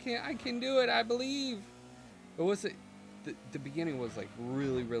it. I can do it. I believe. It wasn't. The beginning was like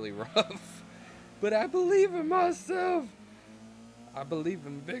really, really rough. But I believe in myself. I believe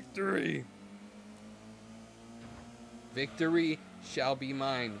in victory. Victory shall be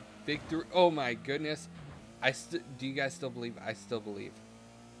mine. Victory. Oh my goodness. Do you guys still believe? I still believe.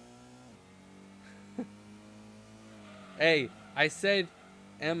 Hey, I said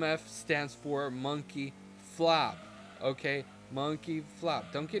MF stands for Monkey Flop. Okay? Monkey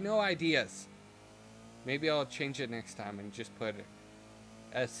Flop. Don't get no ideas. Maybe I'll change it next time and just put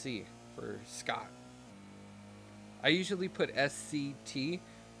SC for Scott. I usually put SCT,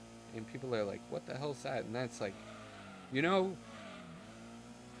 and people are like, what the hell's that? And that's like, you know,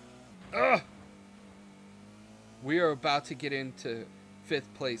 we are about to get into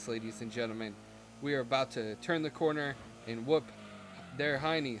 5th place, ladies and gentlemen. We are about to turn the corner and whoop their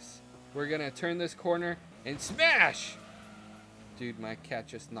heinies. We're going to turn this corner and smash! Dude, my cat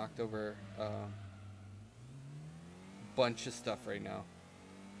just knocked over a bunch of stuff right now.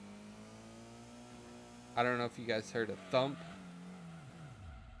 I don't know if you guys heard a thump,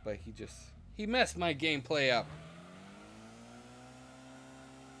 but he messed my gameplay up.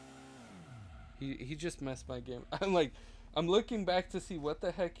 He just messed my game. I'm looking back to see what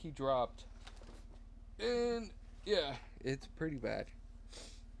the heck he dropped. And yeah, it's pretty bad.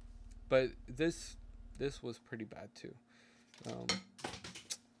 But this was pretty bad too.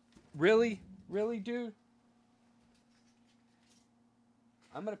 Really, dude?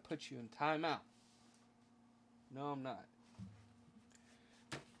 I'm gonna put you in timeout. No, I'm not.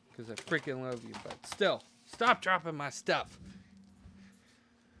 Because I freaking love you, but still, stop dropping my stuff.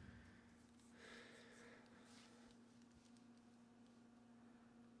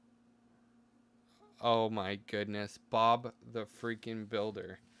 Oh my goodness, Bob the freaking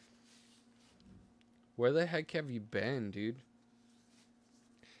Builder. Where the heck have you been, dude?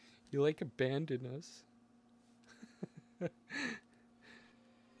 You like abandoned us.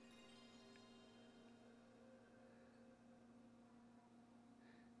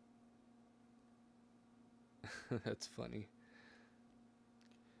 That's funny.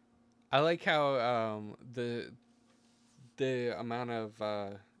 I like how the amount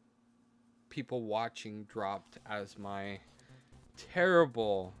of people watching dropped as my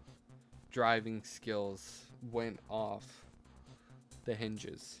terrible driving skills went off the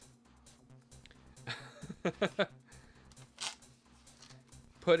hinges.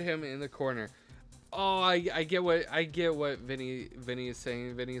 Put him in the corner. Oh, I get what Vinny is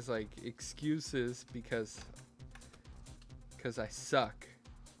saying. Vinny's like, excuses because I suck.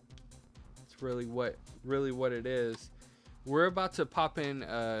 It's really what it is. We're about to pop in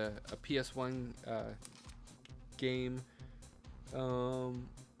a PS1 game.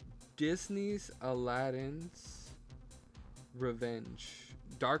 Disney's Aladdin's Revenge.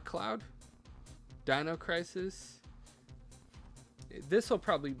 Dark Cloud? Dino Crisis? This will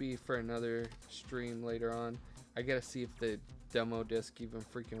probably be for another stream later on. I gotta see if the demo disc even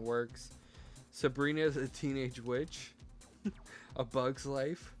freaking works. Sabrina the Teenage Witch. A Bug's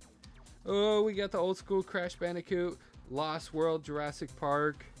Life. Oh, we got the old school Crash Bandicoot. Lost World, Jurassic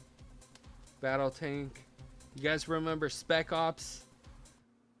Park. Battle Tank. You guys remember Spec Ops?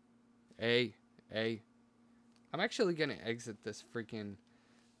 Hey. I'm actually gonna exit this freaking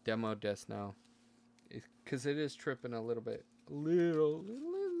demo disc now. Because it is tripping a little bit. Little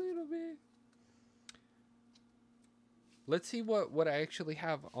bit. Let's see what I actually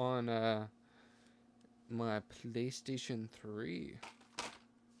have on my PlayStation 3.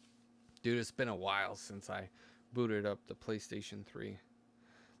 Dude, it's been a while since I booted up the PlayStation 3.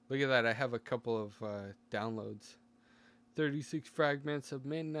 Look at that. I have a couple of downloads. 36 Fragments of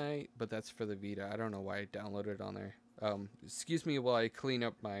Midnight, but that's for the Vita. I don't know why I downloaded it on there. Excuse me while I clean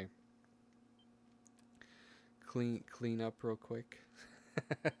up my... Clean up real quick.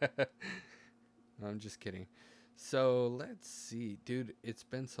 No, I'm just kidding. So let's see, dude, it's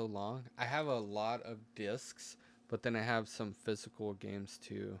been so long. I have a lot of discs, but then I have some physical games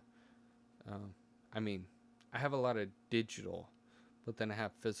too. I mean, I have a lot of digital, but then I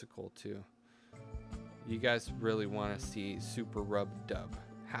have physical too. You guys really want to see Super Rub Dub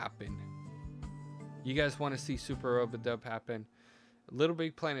happen? You guys want to see Super Rub Dub happen? Little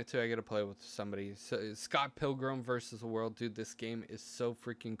Big Planet 2, I gotta play with somebody. So, Scott Pilgrim versus the World. Dude, this game is so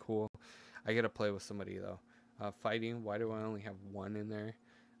freaking cool. I gotta play with somebody, though. Fighting, why do I only have one in there?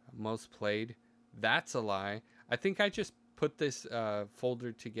 Most played. That's a lie. I think I just put this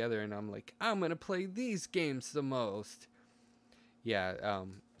folder together, and I'm like, I'm gonna play these games the most. Yeah,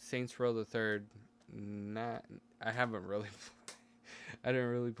 Saints Row the Third. I haven't really... I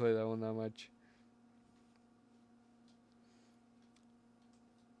didn't really play that one that much.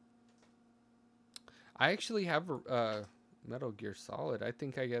 I actually have Metal Gear Solid. I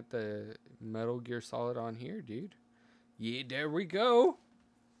think I got the Metal Gear Solid on here, dude. Yeah, there we go.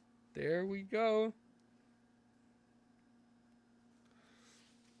 There we go.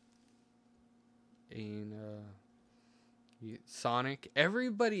 And Sonic.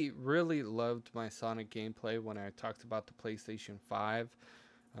 Everybody really loved my Sonic gameplay when I talked about the PlayStation 5.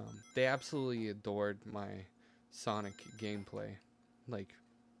 They absolutely adored my Sonic gameplay. Like,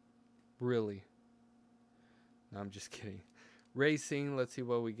 really. No, I'm just kidding. Racing, let's see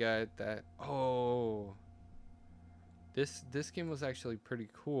what we got. That oh, this game was actually pretty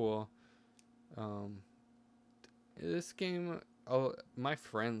cool. This game, oh, my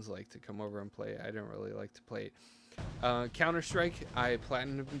friends like to come over and play it. I didn't really like to play it. Counter-Strike, I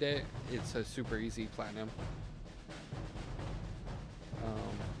platinumed it. It's a super easy platinum.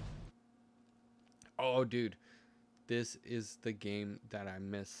 Oh, dude, this is the game that I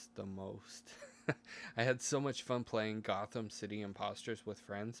miss the most. I had so much fun playing Gotham City Imposters with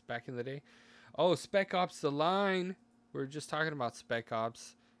friends back in the day. Oh, Spec Ops The Line. We were just talking about Spec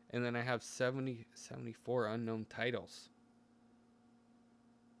Ops. And then I have 74 unknown titles.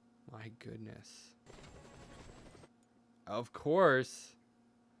 My goodness. Of course.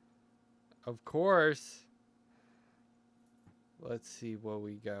 Of course. Let's see what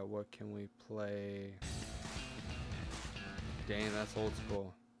we got. What can we play? Dang, that's old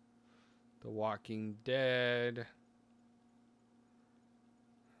school. The Walking Dead.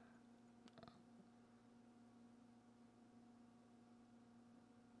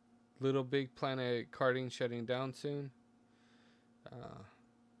 Little Big Planet karting shutting down soon.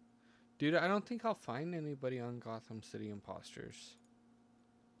 Dude, I don't think I'll find anybody on Gotham City Imposters.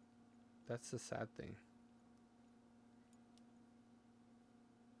 That's the sad thing.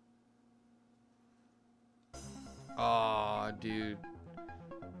 Aw, dude.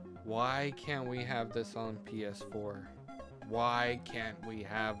 Why can't we have this on PS4? Why can't we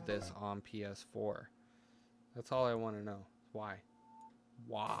have this on PS4? That's all I want to know. Why?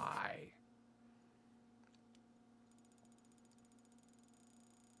 Why?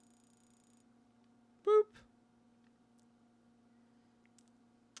 Boop.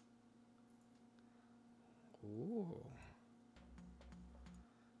 Ooh.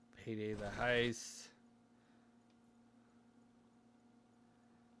 Payday the Heist.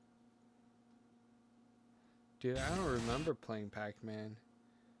 Dude, I don't remember playing Pac-Man.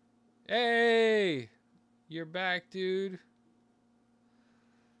 Hey! You're back, dude.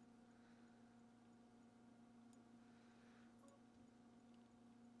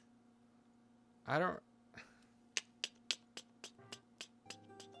 I don't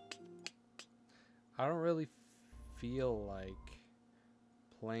really feel like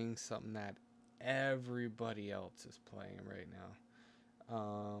playing something that everybody else is playing right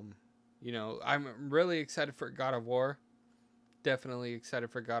now. You know, I'm really excited for God of War. Definitely excited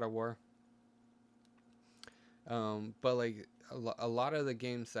for God of War. But like a lot of the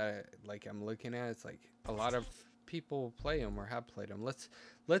games that I'm looking at, it's like a lot of people play them or have played them.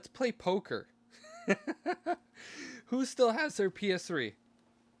 Let's play poker. Who still has their PS3?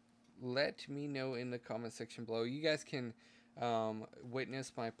 Let me know in the comment section below. You guys can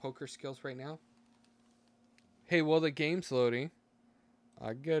witness my poker skills right now. Hey, while the game's loading,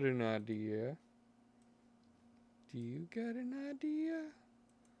 I got an idea. Do you got an idea?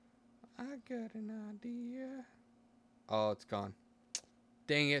 I got an idea. Oh, it's gone.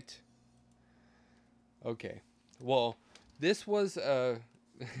 Dang it. Okay. Well, this was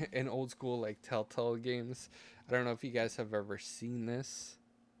an old school like Telltale games. I don't know if you guys have ever seen this.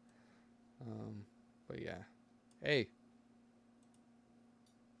 But yeah. Hey.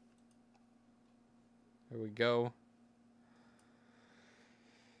 There we go.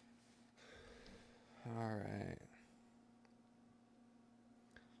 All right.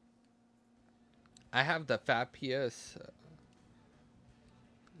 I have the Fat PS.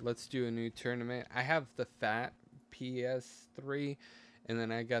 Let's do a new tournament. I have the Fat PS3, and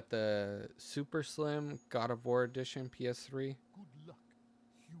then I got the Super Slim God of War Edition PS3. Good luck,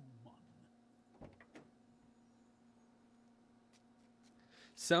 human.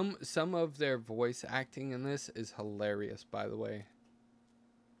 Some of their voice acting in this is hilarious, by the way.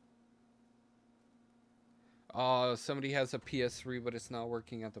 Oh, somebody has a PS3, but it's not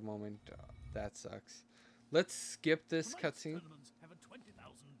working at the moment. That sucks. Let's skip this cutscene.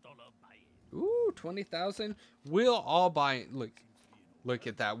 Ooh, 20,000. We'll all buy in. Look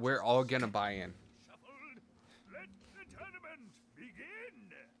at that. We're all gonna buy in. Let the tournament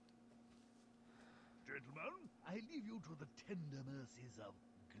begin. Gentlemen, I leave you to the tender mercies of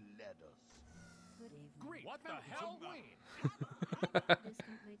GLaDOS. Good evening. Great. What the hell? This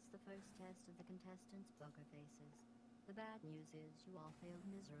completes the first test of the contestants' poker faces. The bad news is you all failed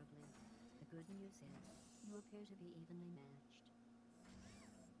miserably. The good news is you appear to be evenly matched.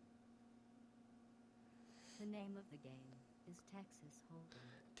 The name of the game is Texas Hold'em.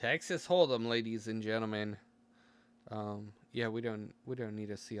 Texas Hold'em, ladies and gentlemen. Yeah, we don't need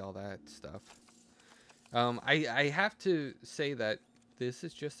to see all that stuff. I have to say that this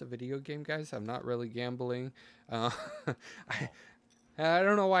is just a video game, guys. I'm not really gambling. I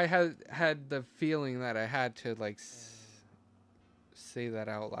don't know why I had the feeling that I had to like say that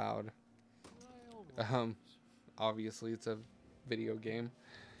out loud. Obviously it's a video game.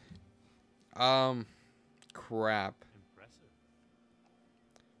 Crap. Impressive.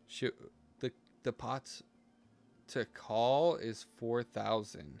 Shoot, the pots to call is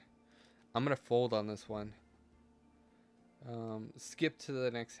 4,000. I'm gonna fold on this one. Skip to the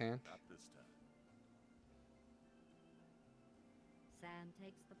next hand. Not this time. Sam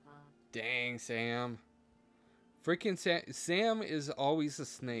takes the pot. Dang, Sam. Freaking Sam is always a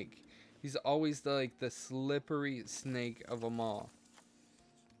snake. He's always the slippery snake of them all.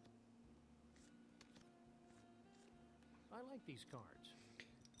 I like these cards.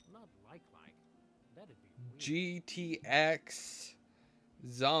 Not like. That'd be weird. GTX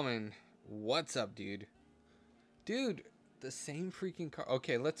Zaman. What's up, dude? Dude, the same freaking car.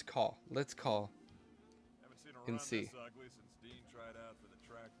 Okay, let's call. Let's call. Haven't seen a And run see. this ugly since Dean tried out for the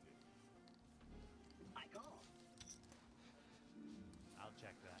track team. I call. I'll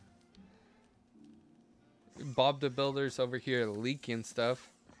check that. Bob the Builder's over here leaking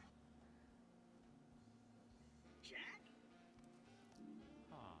stuff. Jack?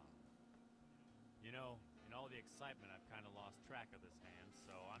 Huh. You know, in all the excitement, I've kind of lost track of this hand,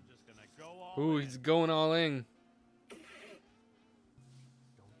 so I'm just gonna go all Ooh, in. he's going all in. Don't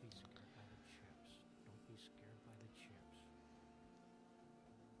be scared by the chips. Don't be scared by the chips.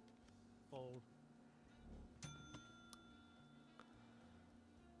 Fold.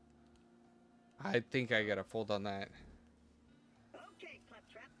 I think I gotta fold on that. Okay,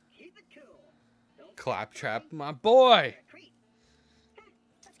 Claptrap, keep it cool. Don't Claptrap, my boy. creep.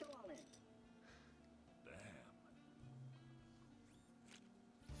 Let's go all in. Damn.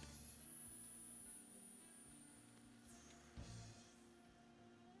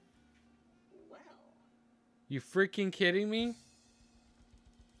 Well, You freaking kidding me?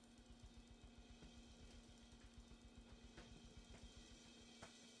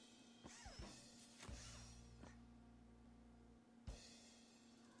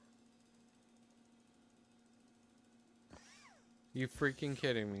 You freaking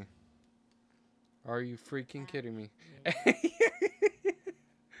kidding me? Are you freaking kidding me?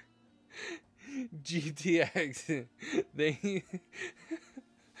 GTX. Thank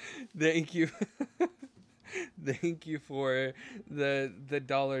you. Thank you for the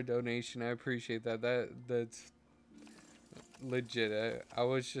dollar donation. I appreciate that. That's legit.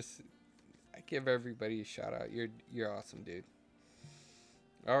 I give everybody a shout out. You're awesome, dude.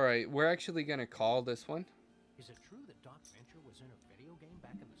 All right, we're actually gonna call this one. is it true that Doc Venture was in a video game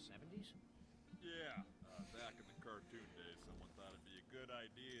back in the 70s? Yeah, back in the cartoon days, someone thought it'd be a good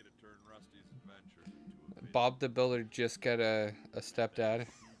idea to turn Rusty's adventures into a video. Bob the Builder just got a stepdad.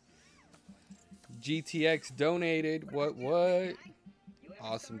 GTX donated. What?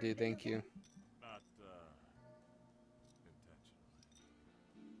 Awesome, dude. Thank you. Not intentionally.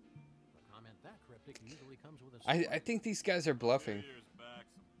 A comment that cryptic usually comes with a I think these guys are bluffing. Years back,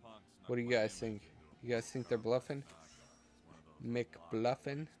 some punks snuck What do you my guys image think? into a You guys think they're bluffing? knockoff. It's one of those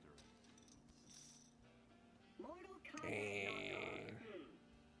McBluffin? Mortal Kombat. Dang.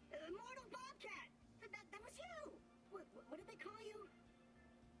 Mortal Bobcat. That was you. What did they call you?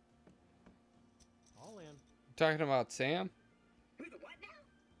 All in. Talking about Sam? Who the what now?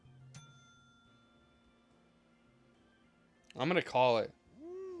 I'm gonna call it.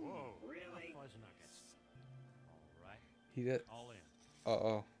 Whoa. Really? Fuzz nuggets. All right. He did. All in.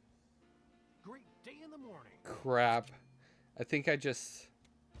 Uh-oh. Great day in the morning. Crap. I think I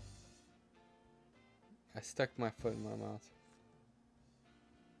stuck my foot in my mouth.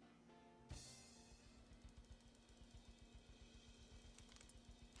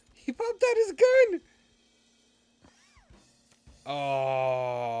 He popped out his gun!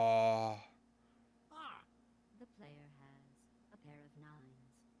 Oh. Ah, The player has a pair of nines.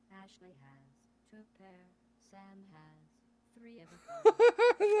 Ashley has two pair. Sam has three of a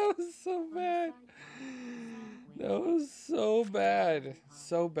That was so On the bad. side one, Sam That wins. was so bad.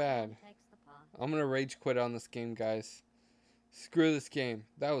 So bad. Sam takes the pot. I'm gonna rage quit on this game, guys. Screw this game.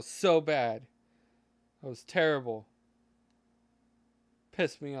 That was so bad. That was terrible.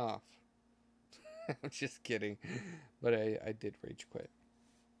 Pissed me off. I'm just kidding. But I did rage quit.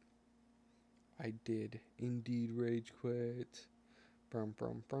 I did indeed rage quit. Brum,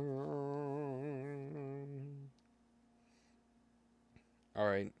 brum, brum.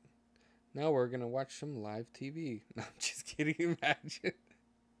 Alright. Now we're gonna watch some live TV. No, I'm just kidding. Imagine.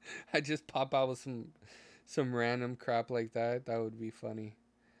 I just pop out with some random crap like that. That would be funny.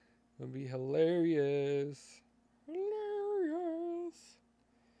 It would be hilarious. Hilarious.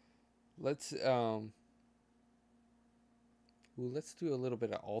 Let's let's do a little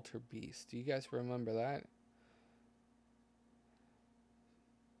bit of Alter Beast. Do you guys remember that?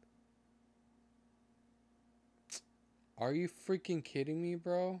 Are you freaking kidding me,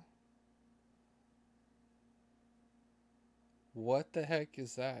 bro? What the heck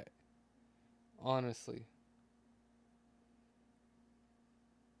is that? Honestly.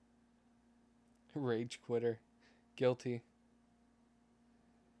 Rage quitter. Guilty.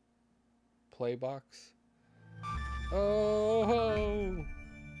 Playbox. Oh!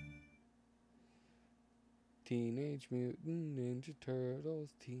 Teenage Mutant Ninja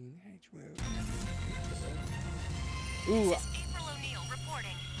Turtles. Teenage Mutant Ninja Turtles. Ooh. This is April O'Neil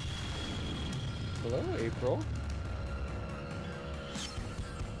reporting. Hello, April.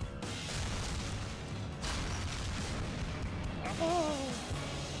 Oh.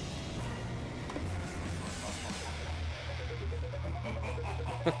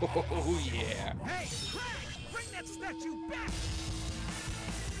 Oh yeah. Hey, Craig! Bring that statue back!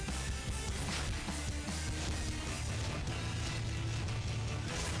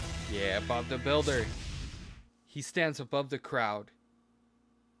 Yeah, Bob the Builder. He stands above the crowd.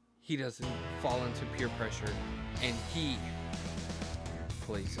 He doesn't fall into peer pressure. And he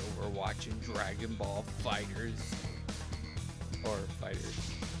plays Overwatch and Dragon Ball Fighters. Or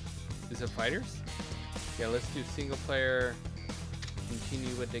Fighters. Is it Fighters? Yeah, let's do single player.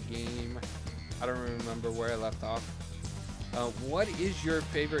 Continue with the game. I don't remember where I left off. What is your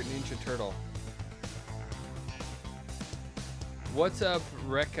favorite Ninja Turtle? What's up,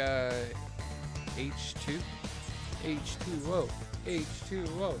 Rekka H2? H2, whoa. H2,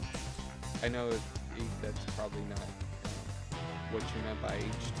 whoa. I know that's probably not what you meant by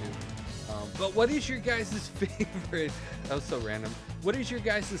H2. But what is your guys' favorite? That was so random. What is your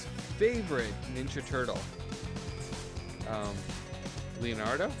guys' favorite Ninja Turtle?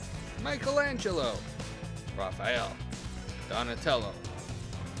 Leonardo? Michelangelo? Raphael? Donatello?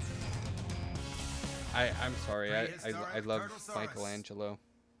 I'm sorry, I love Michelangelo.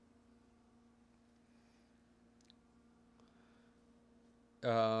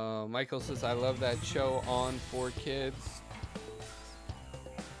 Michael says, I love that show on 4Kids.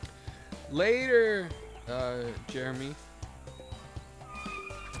 Later, Jeremy.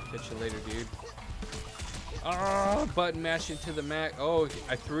 Catch you later, dude. Ah, button mash into the Mac. Oh,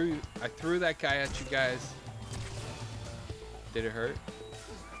 I threw that guy at you guys. Did it hurt?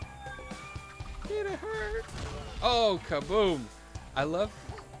 Did it hurt? Oh, kaboom! Dude, I love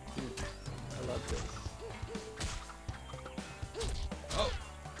this. Oh,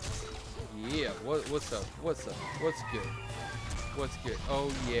 yeah. What's up? What's up? What's good? What's good?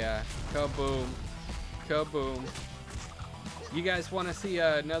 Oh yeah, kaboom, kaboom. You guys want to see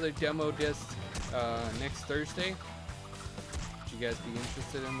another demo disc next Thursday? Would you guys be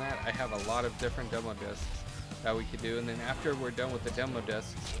interested in that? I have a lot of different demo discs that we could do, and then after we're done with the demo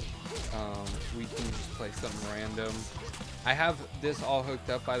discs, we can just play something random. I have this all hooked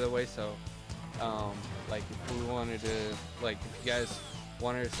up, by the way, so like if we wanted to, like if you guys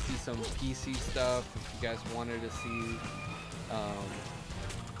wanted to see some PC stuff, if you guys wanted to see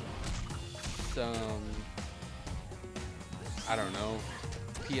some, I don't know,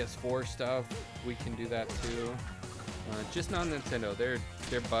 PS4 stuff, we can do that too. Just not Nintendo. They're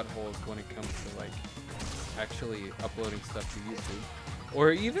buttholes when it comes to like actually uploading stuff to YouTube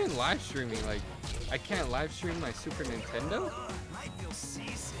or even live streaming. Like I can't live stream my Super Nintendo. I feel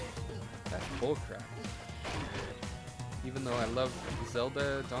seasick. That's bullcrap. Even though I love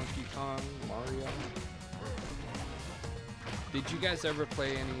Zelda, Donkey Kong, Mario. Did you guys ever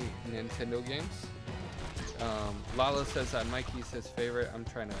play any Nintendo games? Lala says that Mikey's his favorite. I'm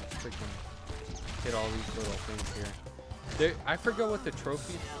trying to freaking hit all these little things here. I forgot what the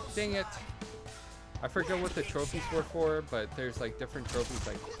trophy. Dang it! I forgot what the trophies were for, but there's like different trophies,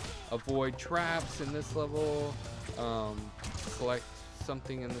 like avoid traps in this level, collect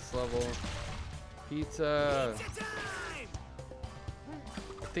something in this level. Pizza.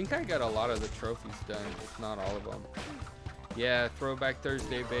 I think I got a lot of the trophies done, if not all of them. Yeah, Throwback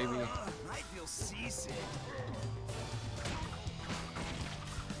Thursday, baby. I feel seasick.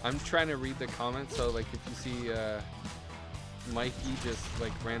 I'm trying to read the comments, so like if you see Mikey just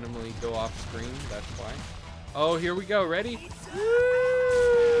like randomly go off screen. That's why. Oh, here we go. Ready?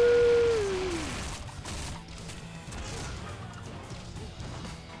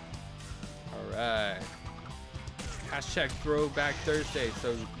 All right. Hashtag Throwback Thursday.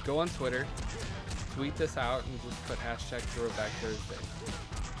 So go on Twitter, tweet this out, and just put hashtag Throwback Thursday.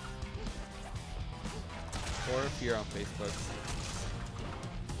 Or if you're on Facebook.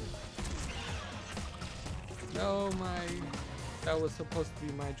 No, that was supposed to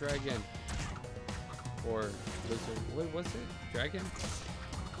be my dragon. Or lizard. What was it? Dragon?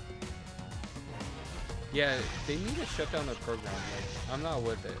 Yeah, they need to shut down their program. Like, I'm not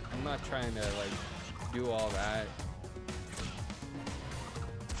with it. I'm not trying to like do all that.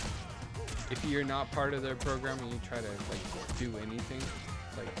 If you're not part of their program and you try to like do anything,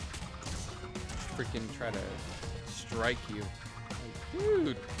 like freaking try to strike you. Like,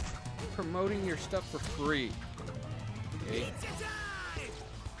 dude, promoting your stuff for free. Okay.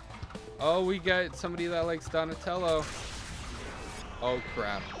 Oh, we got somebody that likes Donatello. Oh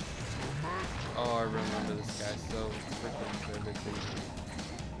crap. Oh, I remember this guy so freaking vividly.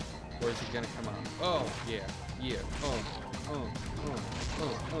 Where's he gonna come out? Oh, yeah, yeah.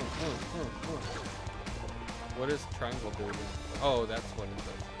 What does triangle do again? Oh, that's what it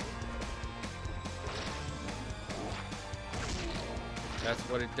does. That's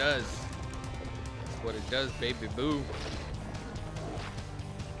what it does. That's what it does, baby boo.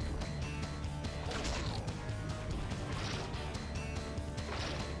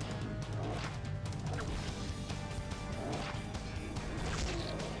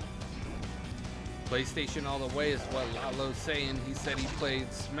 PlayStation all the way is what Lalo's saying. He said he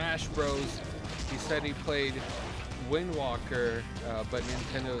played Smash Bros. He said he played Wind Walker, but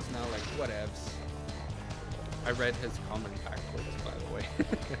Nintendo is now like whatevs. I read his comment backwards, by the way.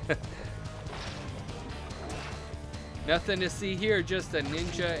 Nothing to see here, just a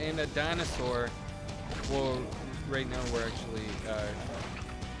ninja and a dinosaur. Well, right now we're actually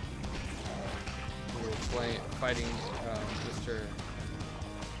fighting Mr.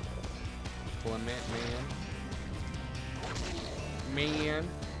 Clement Man.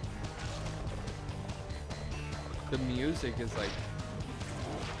 The music is like,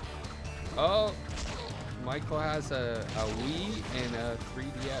 oh, Michael has a Wii and a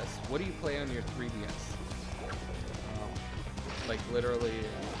 3DS. What do you play on your 3DS? Like literally,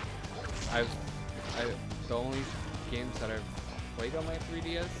 the only games that I've played on my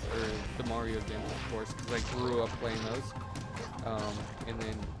 3DS are the Mario games, of course, because I grew up playing those. And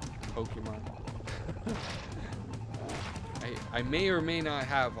then Pokemon. I may or may not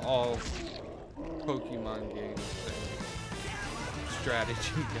have all Pokemon games and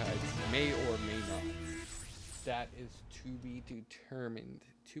strategy guides. May or may not. That is to be determined.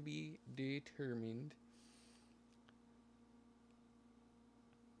 To be determined.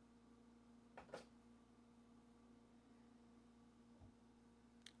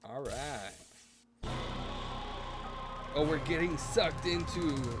 All right. Oh, we're getting sucked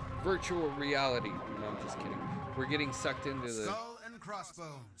into virtual reality. No, I'm just kidding. We're getting sucked into the Skull and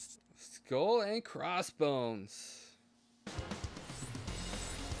Crossbones. Skull and Crossbones.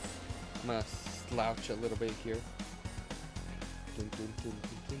 I'm gonna slouch a little bit here.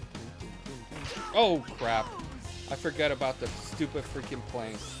 Oh crap! I forgot about the stupid freaking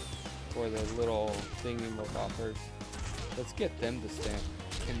planks or the little thingy boppers. Let's get them to stand.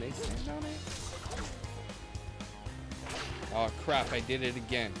 Can they stand on it? Oh crap, I did it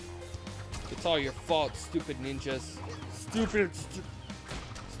again. It's all your fault, stupid ninjas. Stupid's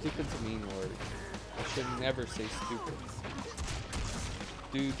a mean word. I should never say stupid.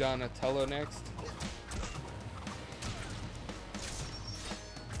 Do Donatello next.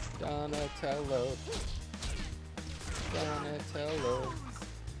 Donatello. Donatello.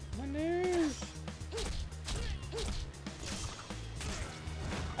 My news.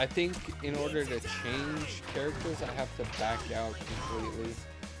 I think in order to change characters, I have to back out completely.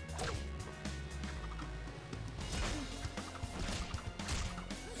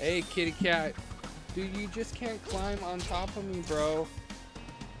 Hey, kitty cat. Dude, you just can't climb on top of me, bro.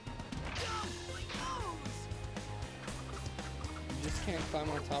 You just can't climb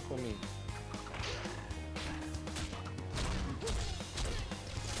on top of me.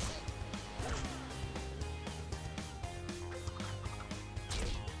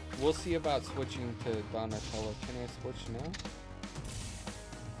 We'll see about switching to Donatello. Can I switch now?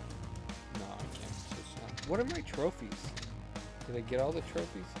 No, I can't switch now. What are my trophies? Did I get all the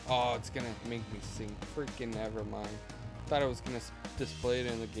trophies? Oh, it's gonna make me sing. Freaking never mind. Thought I was gonna display it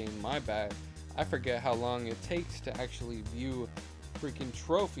in the game. My bad. I forget how long it takes to actually view freaking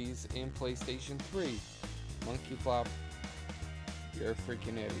trophies in PlayStation 3. MonkeyFlop. You're a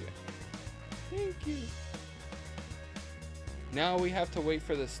freaking idiot. Thank you. Now we have to wait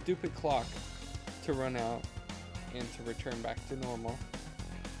for the stupid clock to run out and to return back to normal.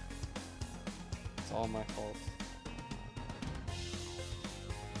 It's all my fault.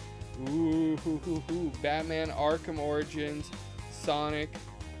 Ooh, Batman Arkham Origins, Sonic,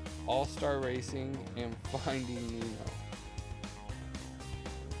 All-Star Racing, and Finding Nemo.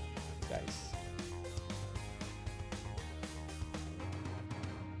 Nice.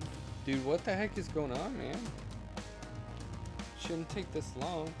 Dude, what the heck is going on, man? Shouldn't take this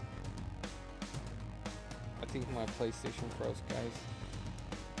long. I think my PlayStation froze, guys.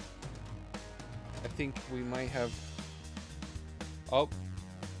 I think we might have... Oh,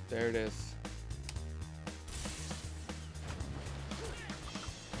 there it is.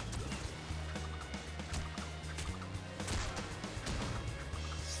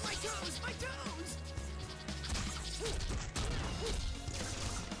 My toes! My toes!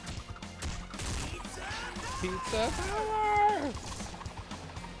 Pizza power!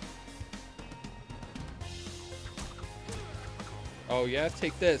 Oh yeah,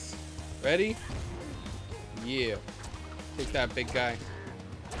 take this. Ready? Yeah. Take that, big guy.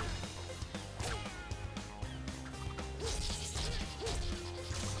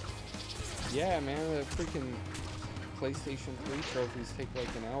 Yeah, man, the freaking PlayStation 3 trophies take like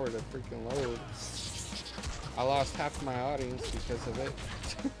an hour to freaking load. I lost half my audience because of it.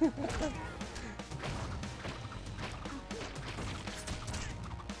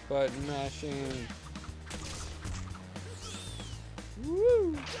 Button mashing.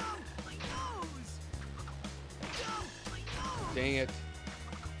 Woo! Dang it.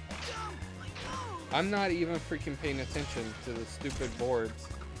 I'm not even freaking paying attention to the stupid boards.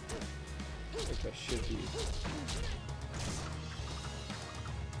 Like I should be.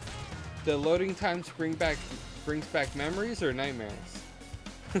 The loading times brings back memories or nightmares?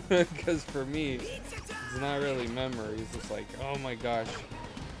 Because for me, it's not really memories. It's like, oh my gosh.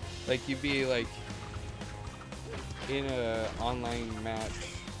 Like you'd be like in a online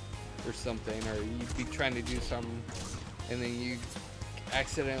match or something, or you'd be trying to do something and then you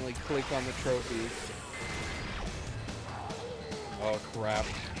accidentally click on the trophy. Oh crap.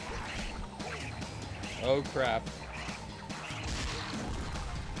 Oh crap.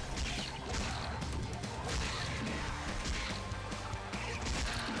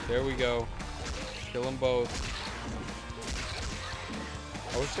 There we go. Kill them both.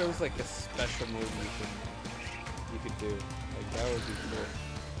 I wish there was like a special move you could do. Like that would be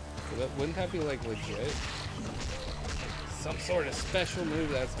cool. Wouldn't that be like legit? Some sort of special move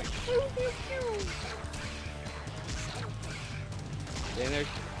that's like. And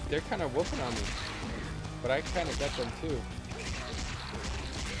they're kind of whooping on me, but I kind of got them too.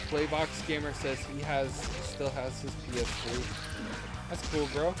 Playbox Gamer says he still has his PS3. That's cool,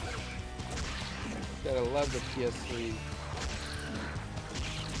 bro. Gotta love the PS3.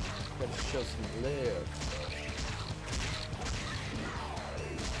 Gotta show some love.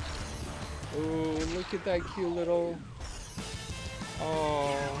 Oh, look at that cute little,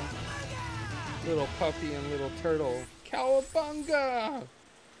 oh, little puppy and little turtle. Cowabunga!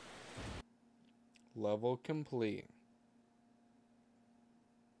 Level complete.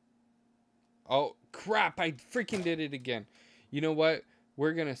 Oh, crap. I freaking did it again. You know what?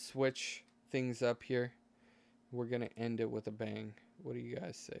 We're going to switch things up here. We're going to end it with a bang. What do you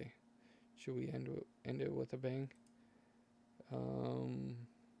guys say? Should we end it with a bang?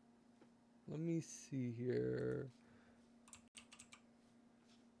 Let me see here.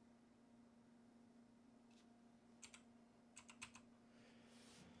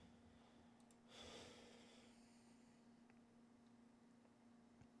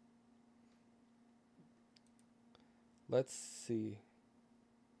 Let's see.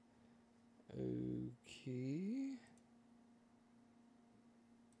 Okay.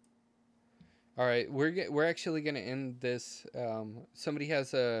 All right, we're actually gonna end this. Somebody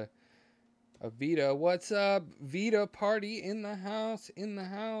has a Vita. What's up, Vita party in the house? In the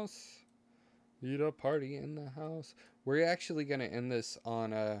house. Vita party in the house. We're actually gonna end this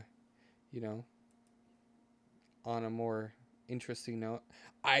on a, on a more interesting note.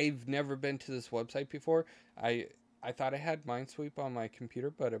 I've never been to this website before. I thought I had Minesweep on my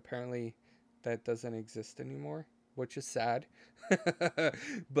computer, but apparently that doesn't exist anymore, which is sad.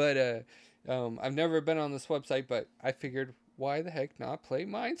 But I've never been on this website, but I figured, why the heck not play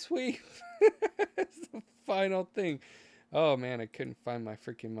Minesweep? It's the final thing. Oh man, I couldn't find my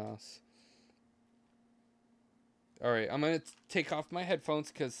freaking mouse. All right, I'm going to take off my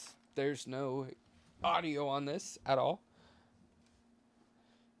headphones because there's no audio on this at all.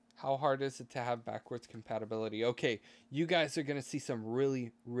 How hard is it to have backwards compatibility? Okay, you guys are gonna see some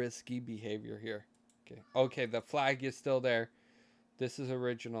really risky behavior here. Okay, the flag is still there. This is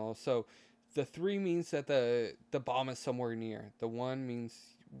original. So the 3 means that the bomb is somewhere near. The 1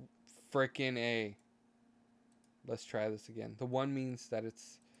 means frickin' A. Let's try this again. The 1 means that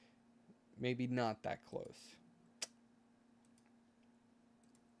it's maybe not that close.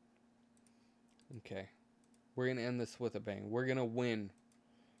 Okay. We're going to end this with a bang. We're going to win.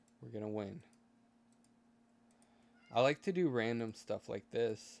 We're going to win. I like to do random stuff like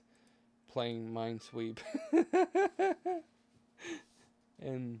this. Playing Minesweep.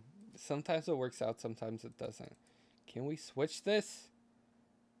 And sometimes it works out, sometimes it doesn't. Can we switch this?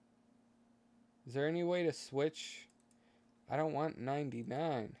 Is there any way to switch? I don't want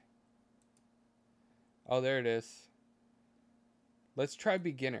 99. Oh, there it is. Let's try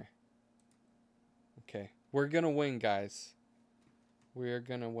beginner. Okay. We're going to win, guys. We're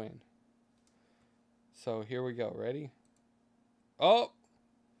going to win. So here we go. Ready? Oh!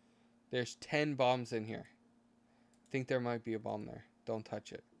 There's 10 bombs in here. I think there might be a bomb there. Don't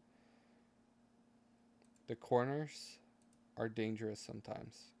touch it. The corners are dangerous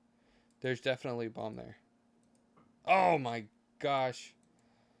sometimes. There's definitely a bomb there. Oh my gosh.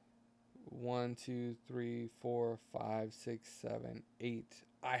 1, 2, 3, 4, 5, 6, 7, 8.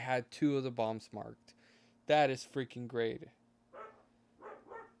 I had 2 of the bombs marked. That is freaking great.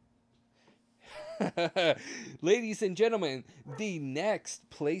 Ladies and gentlemen, the next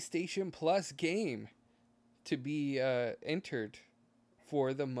PlayStation Plus game to be entered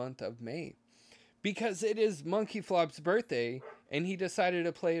for the month of May. Because it is MonkeyFlop's birthday, and he decided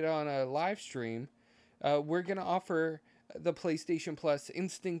to play it on a live stream, we're going to offer the PlayStation Plus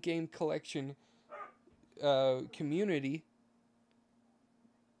Instant Game Collection community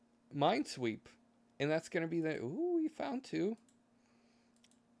Minesweep. And that's going to be the... Ooh, we found 2.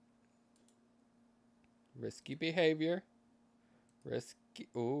 Risky behavior. Risky.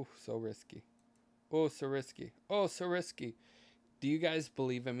 Oh, so risky. Oh, so risky. Oh, so risky. Do you guys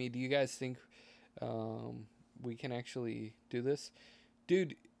believe in me? Do you guys think we can actually do this?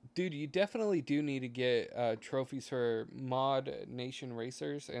 Dude, you definitely do need to get trophies for Mod Nation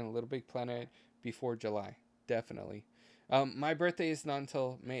Racers and Little Big Planet before July. Definitely. My birthday is not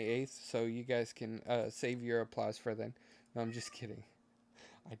until May 8th, so you guys can save your applause for then. No, I'm just kidding.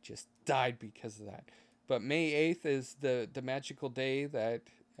 I just died because of that. But May 8th is the magical day that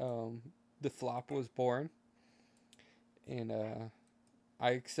the flop was born. And I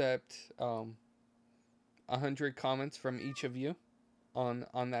accept 100 comments from each of you on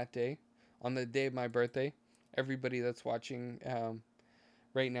that day. On the day of my birthday. Everybody that's watching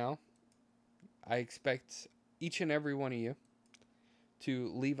right now. I expect each and every one of you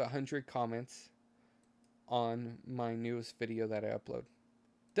to leave 100 comments on my newest video that I upload.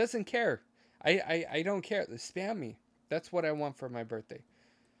 Doesn't care. I don't care. Spam me. That's what I want for my birthday.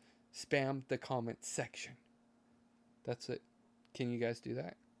 Spam the comment section. That's it. Can you guys do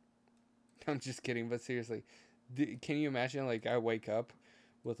that? I'm just kidding, but seriously. Can you imagine, like, I wake up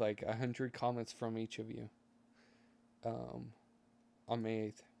with, like, 100 comments from each of you on May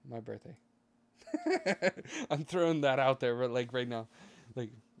 8th, my birthday. I'm throwing that out there, like, right now.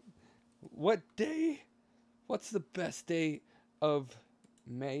 Like, what day? What's the best day of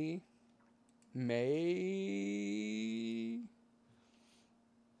May?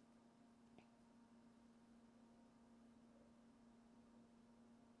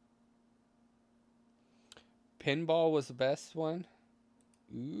 Pinball was the best one.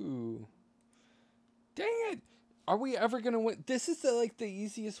 Ooh. Dang it. Are we ever going to win? This is the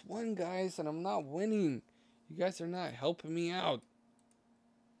easiest one, guys, and I'm not winning. You guys are not helping me out.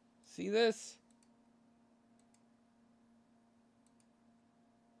 See this?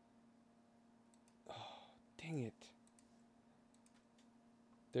 Oh, dang it.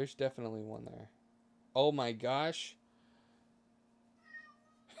 There's definitely one there. Oh my gosh.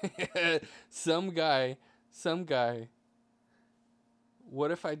 Some guy.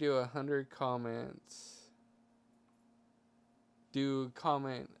 What if I do 100 comments? Do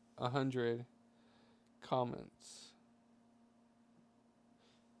comment 100 comments.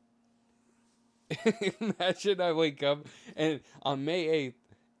 Imagine I wake up and on May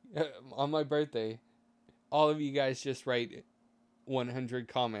 8th, on my birthday, all of you guys just write 100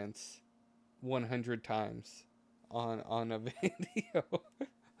 comments 100 times on a video.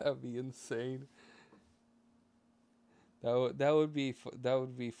 That'd be insane. That would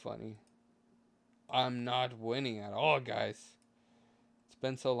be funny. I'm not winning at all, guys. It's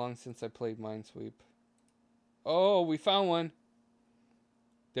been so long since I played Minesweep. Oh, we found one.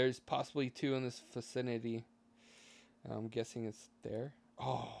 There's possibly 2 in this vicinity. I'm guessing it's there.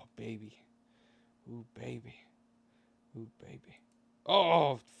 Oh, baby. Ooh, baby. Ooh, baby.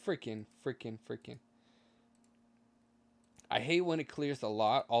 Oh, freaking. I hate when it clears a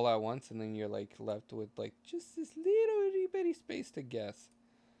lot all at once and then you're like left with like just this little itty bitty space to guess.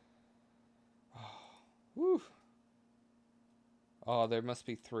 Oh, woo. Oh, there must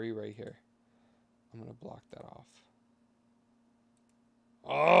be 3 right here. I'm gonna block that off.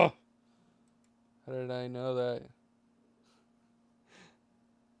 Oh! How did I know that?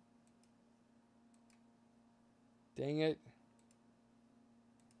 Dang it.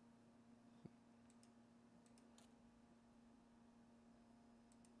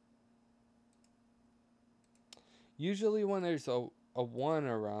 Usually when there's a 1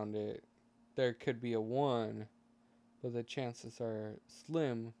 around it, there could be a 1, but the chances are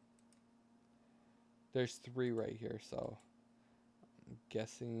slim. There's 3 right here, so I'm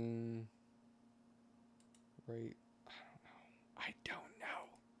guessing right. I don't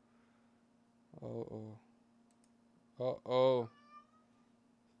know. Uh-oh.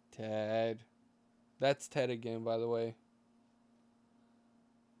 Ted. That's Ted again, by the way.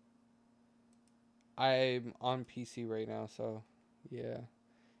 I'm on PC right now, so yeah.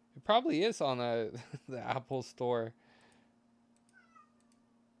 It probably is on the Apple Store.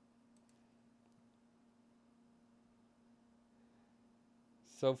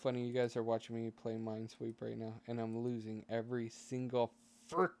 So funny, you guys are watching me play Minesweep right now, and I'm losing every single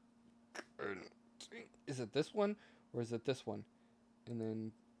Is it this one, or is it this one? And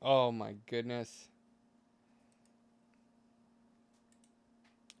then, oh my goodness.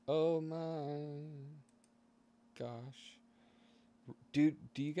 Oh my gosh. Dude,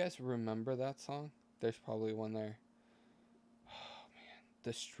 do you guys remember that song? There's probably one there. Oh man,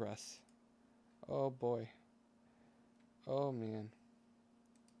 Distress. Oh boy. Oh man.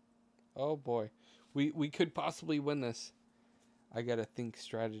 Oh boy. We could possibly win this. I gotta think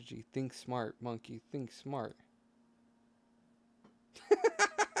strategy. Think smart, monkey. Think smart.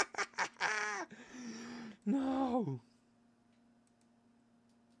 No.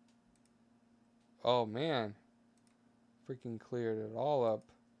 Oh man. Freaking cleared it all up.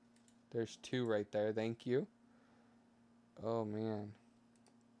 There's 2 right there. Thank you. Oh man.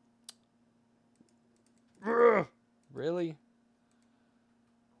 Really?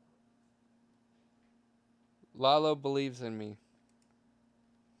 Lalo believes in me.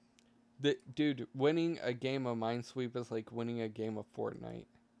 Dude, winning a game of Minesweep is like winning a game of Fortnite.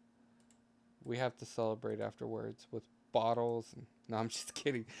 We have to celebrate afterwards with bottles. No, I'm just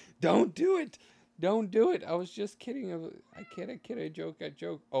kidding. Don't do it. Don't do it. I was just kidding. I kid. I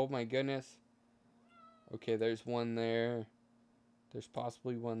joke. Oh my goodness. Okay, there's one there. There's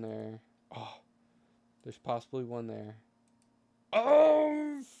possibly one there. Oh, there's possibly one there.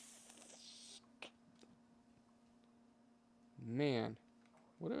 Oh, man.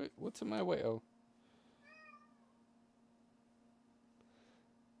 What's in my way?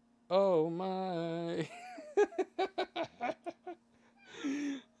 Oh my.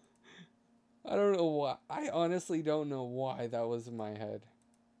 I don't know why. I honestly don't know why that was in my head.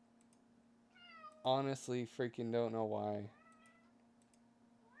 Honestly, freaking don't know why.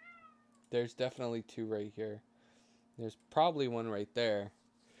 There's definitely 2 right here. There's probably one right there.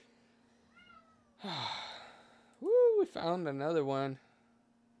 Woo, we found another one.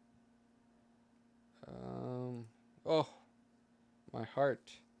 Oh, my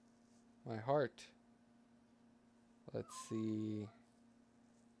heart. My heart. Let's see.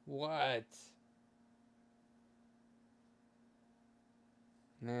 What?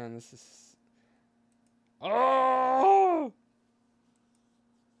 Man, this is... Oh!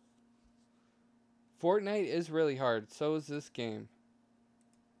 Fortnite is really hard. So is this game.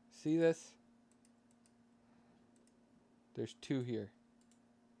 See this? There's 2 here.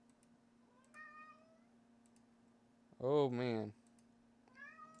 Oh, man.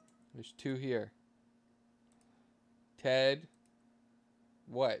 There's 2 here. Ted.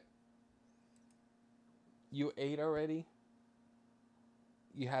 What? You ate already?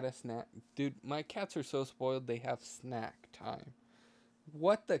 You had a snack? Dude, my cats are so spoiled they have snack time.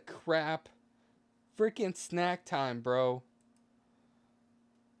 What the crap? Freaking snack time, bro.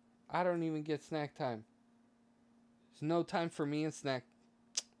 I don't even get snack time. There's no time for me and snack.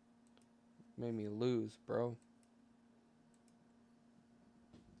 Made me lose, bro.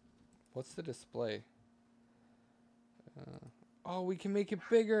 What's the display? Oh, we can make it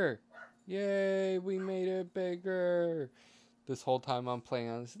bigger. Yay, we made it bigger. This whole time I'm playing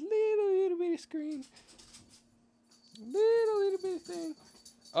on this little bitty screen. Little bitty thing.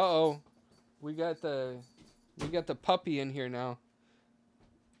 Uh-oh. We got the puppy in here now.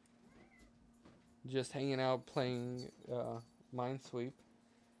 Just hanging out playing Minesweep.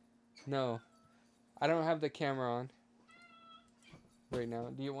 No. I don't have the camera on right now.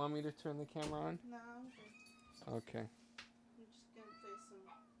 Do you want me to turn the camera on? No, I'm good. Okay. I'm just gonna play some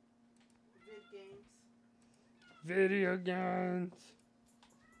vid games. Video games.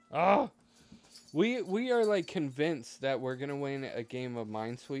 Oh, we are like convinced that we're gonna win a game of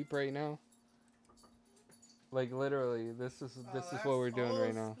Minesweep right now. Like literally, this is what we're doing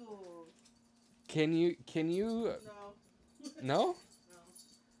right now. School. Can you? No. No? No.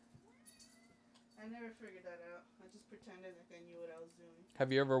 I never figured that out. I just pretended like I knew what I was doing.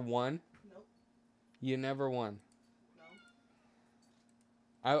 Have you ever won? Nope. You never won.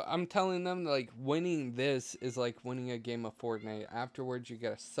 No. I'm telling them like winning this is like winning a game of Fortnite. Afterwards, you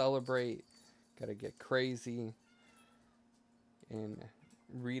gotta celebrate, gotta get crazy, and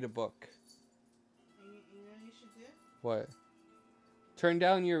read a book. You know what you should do? What? Turn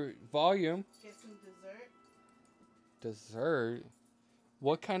down your volume. Get some dessert. Dessert?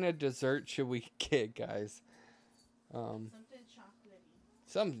 What kind of dessert should we get, guys? Something chocolatey.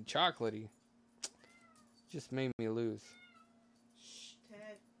 Something chocolatey. Just made me lose. Shh,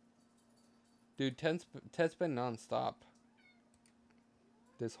 Ted. Dude, Ted's been nonstop.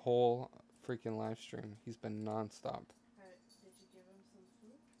 This whole freaking live stream. He's been nonstop. Did you give him some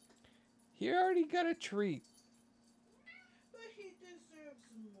food? He already got a treat. But he deserves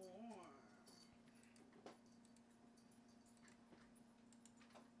more.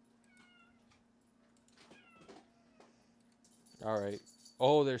 Alright.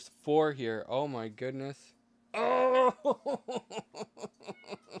 Oh, there's 4 here. Oh my goodness. Oh!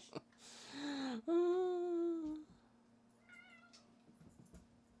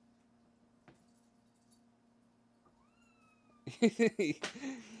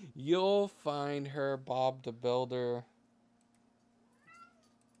 You'll find her, Bob the Builder,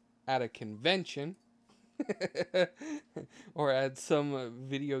 at a convention or at some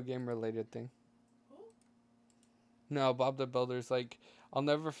video game related thing. Who? No, Bob the Builder's like, I'll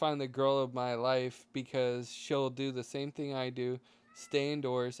never find the girl of my life because she'll do the same thing I do, stay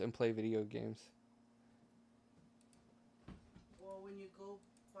indoors and play video games. Well, when you go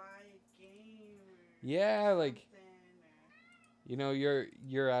buy a game or Yeah, like, something, or you know,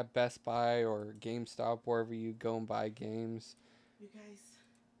 you're at Best Buy or GameStop, wherever you go and buy games. you guys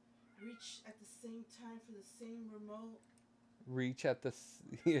reach at the same time for the same remote. Reach at the...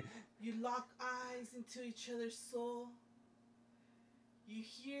 You lock eyes into each other's soul. You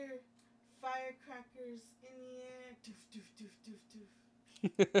hear firecrackers in the air. Doof, doof, doof, doof,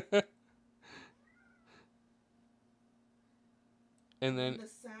 doof. And then the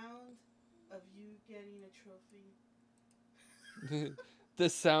sound of you getting a trophy. the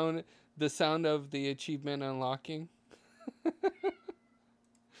sound of the achievement unlocking.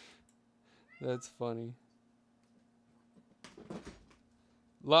 That's funny.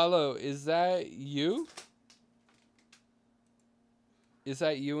 Lalo, is that you? Is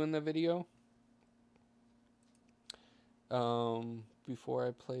that you in the video? Before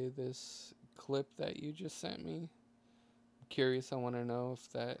I play this clip that you just sent me, I'm curious. I want to know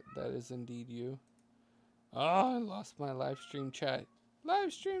if that is indeed you. Oh, I lost my live stream chat.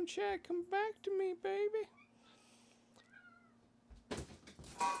 Live stream chat, come back to me, baby.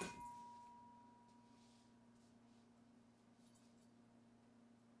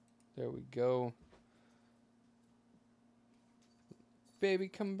 There we go. Baby,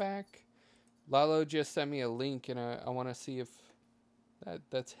 come back. Lalo just sent me a link, and I want to see if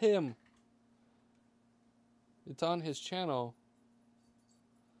that's him. It's on his channel.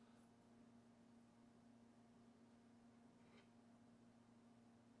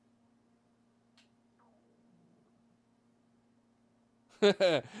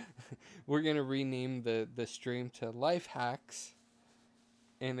 We're going to rename the stream to Life Hacks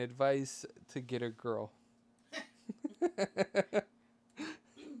and Advice to Get a Girl.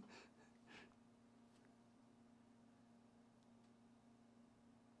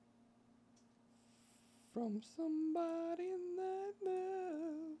 From somebody that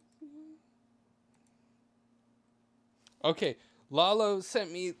loves you. Okay, Lalo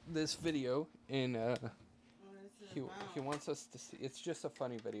sent me this video, and he wants us to see. It's just a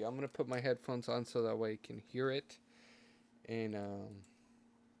funny video. I'm gonna put my headphones on so that way I can hear it. And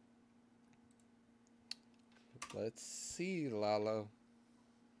let's see, Lalo.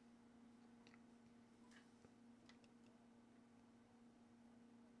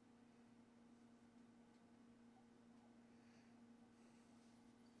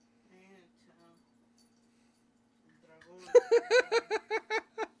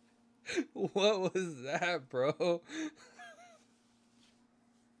 What was that, bro?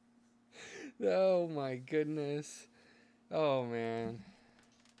 Oh my goodness. Oh man.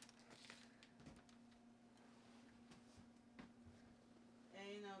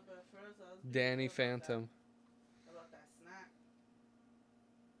 but for us, I was being Danny real about Phantom. about that snack.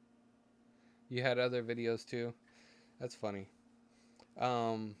 You had other videos too. That's funny.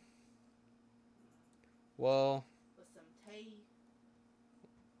 Well, With some tea.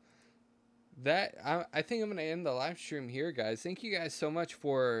 I think I'm gonna end the live stream here, guys. Thank you guys so much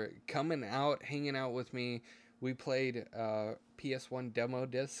for coming out, hanging out with me. We played PS1 demo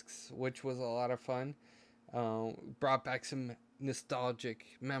discs, which was a lot of fun. Brought back some nostalgic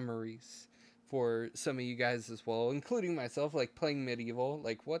memories for some of you guys as well, including myself, like playing Medieval,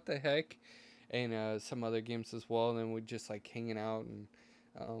 like what the heck, and some other games as well. And then we just like hanging out and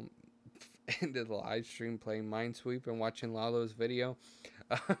ended the live stream playing Minesweep and watching Lalo's video.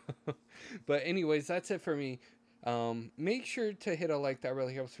 But anyways, that's it for me. Make sure to hit a like, that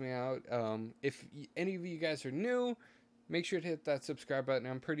really helps me out. If any of you guys are new, make sure to hit that subscribe button.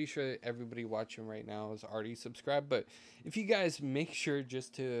 I'm pretty sure everybody watching right now is already subscribed, but if you guys make sure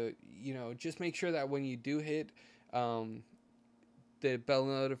just to, just make sure that when you do hit the bell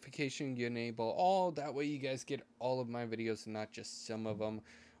notification, you enable all. That way you guys get all of my videos and not just some of them,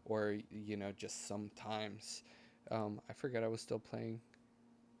 or just sometimes. I forgot I was still playing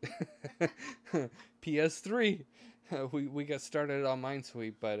PS3. We got started on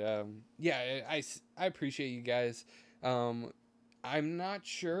Minesweep, but yeah, I appreciate you guys. I'm not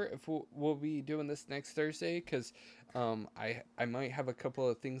sure if we'll be doing this next Thursday, because I might have a couple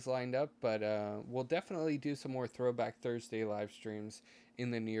of things lined up, but we'll definitely do some more Throwback Thursday live streams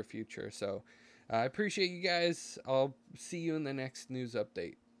in the near future. So I appreciate you guys. I'll see you in the next news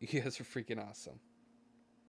update. You guys are freaking awesome.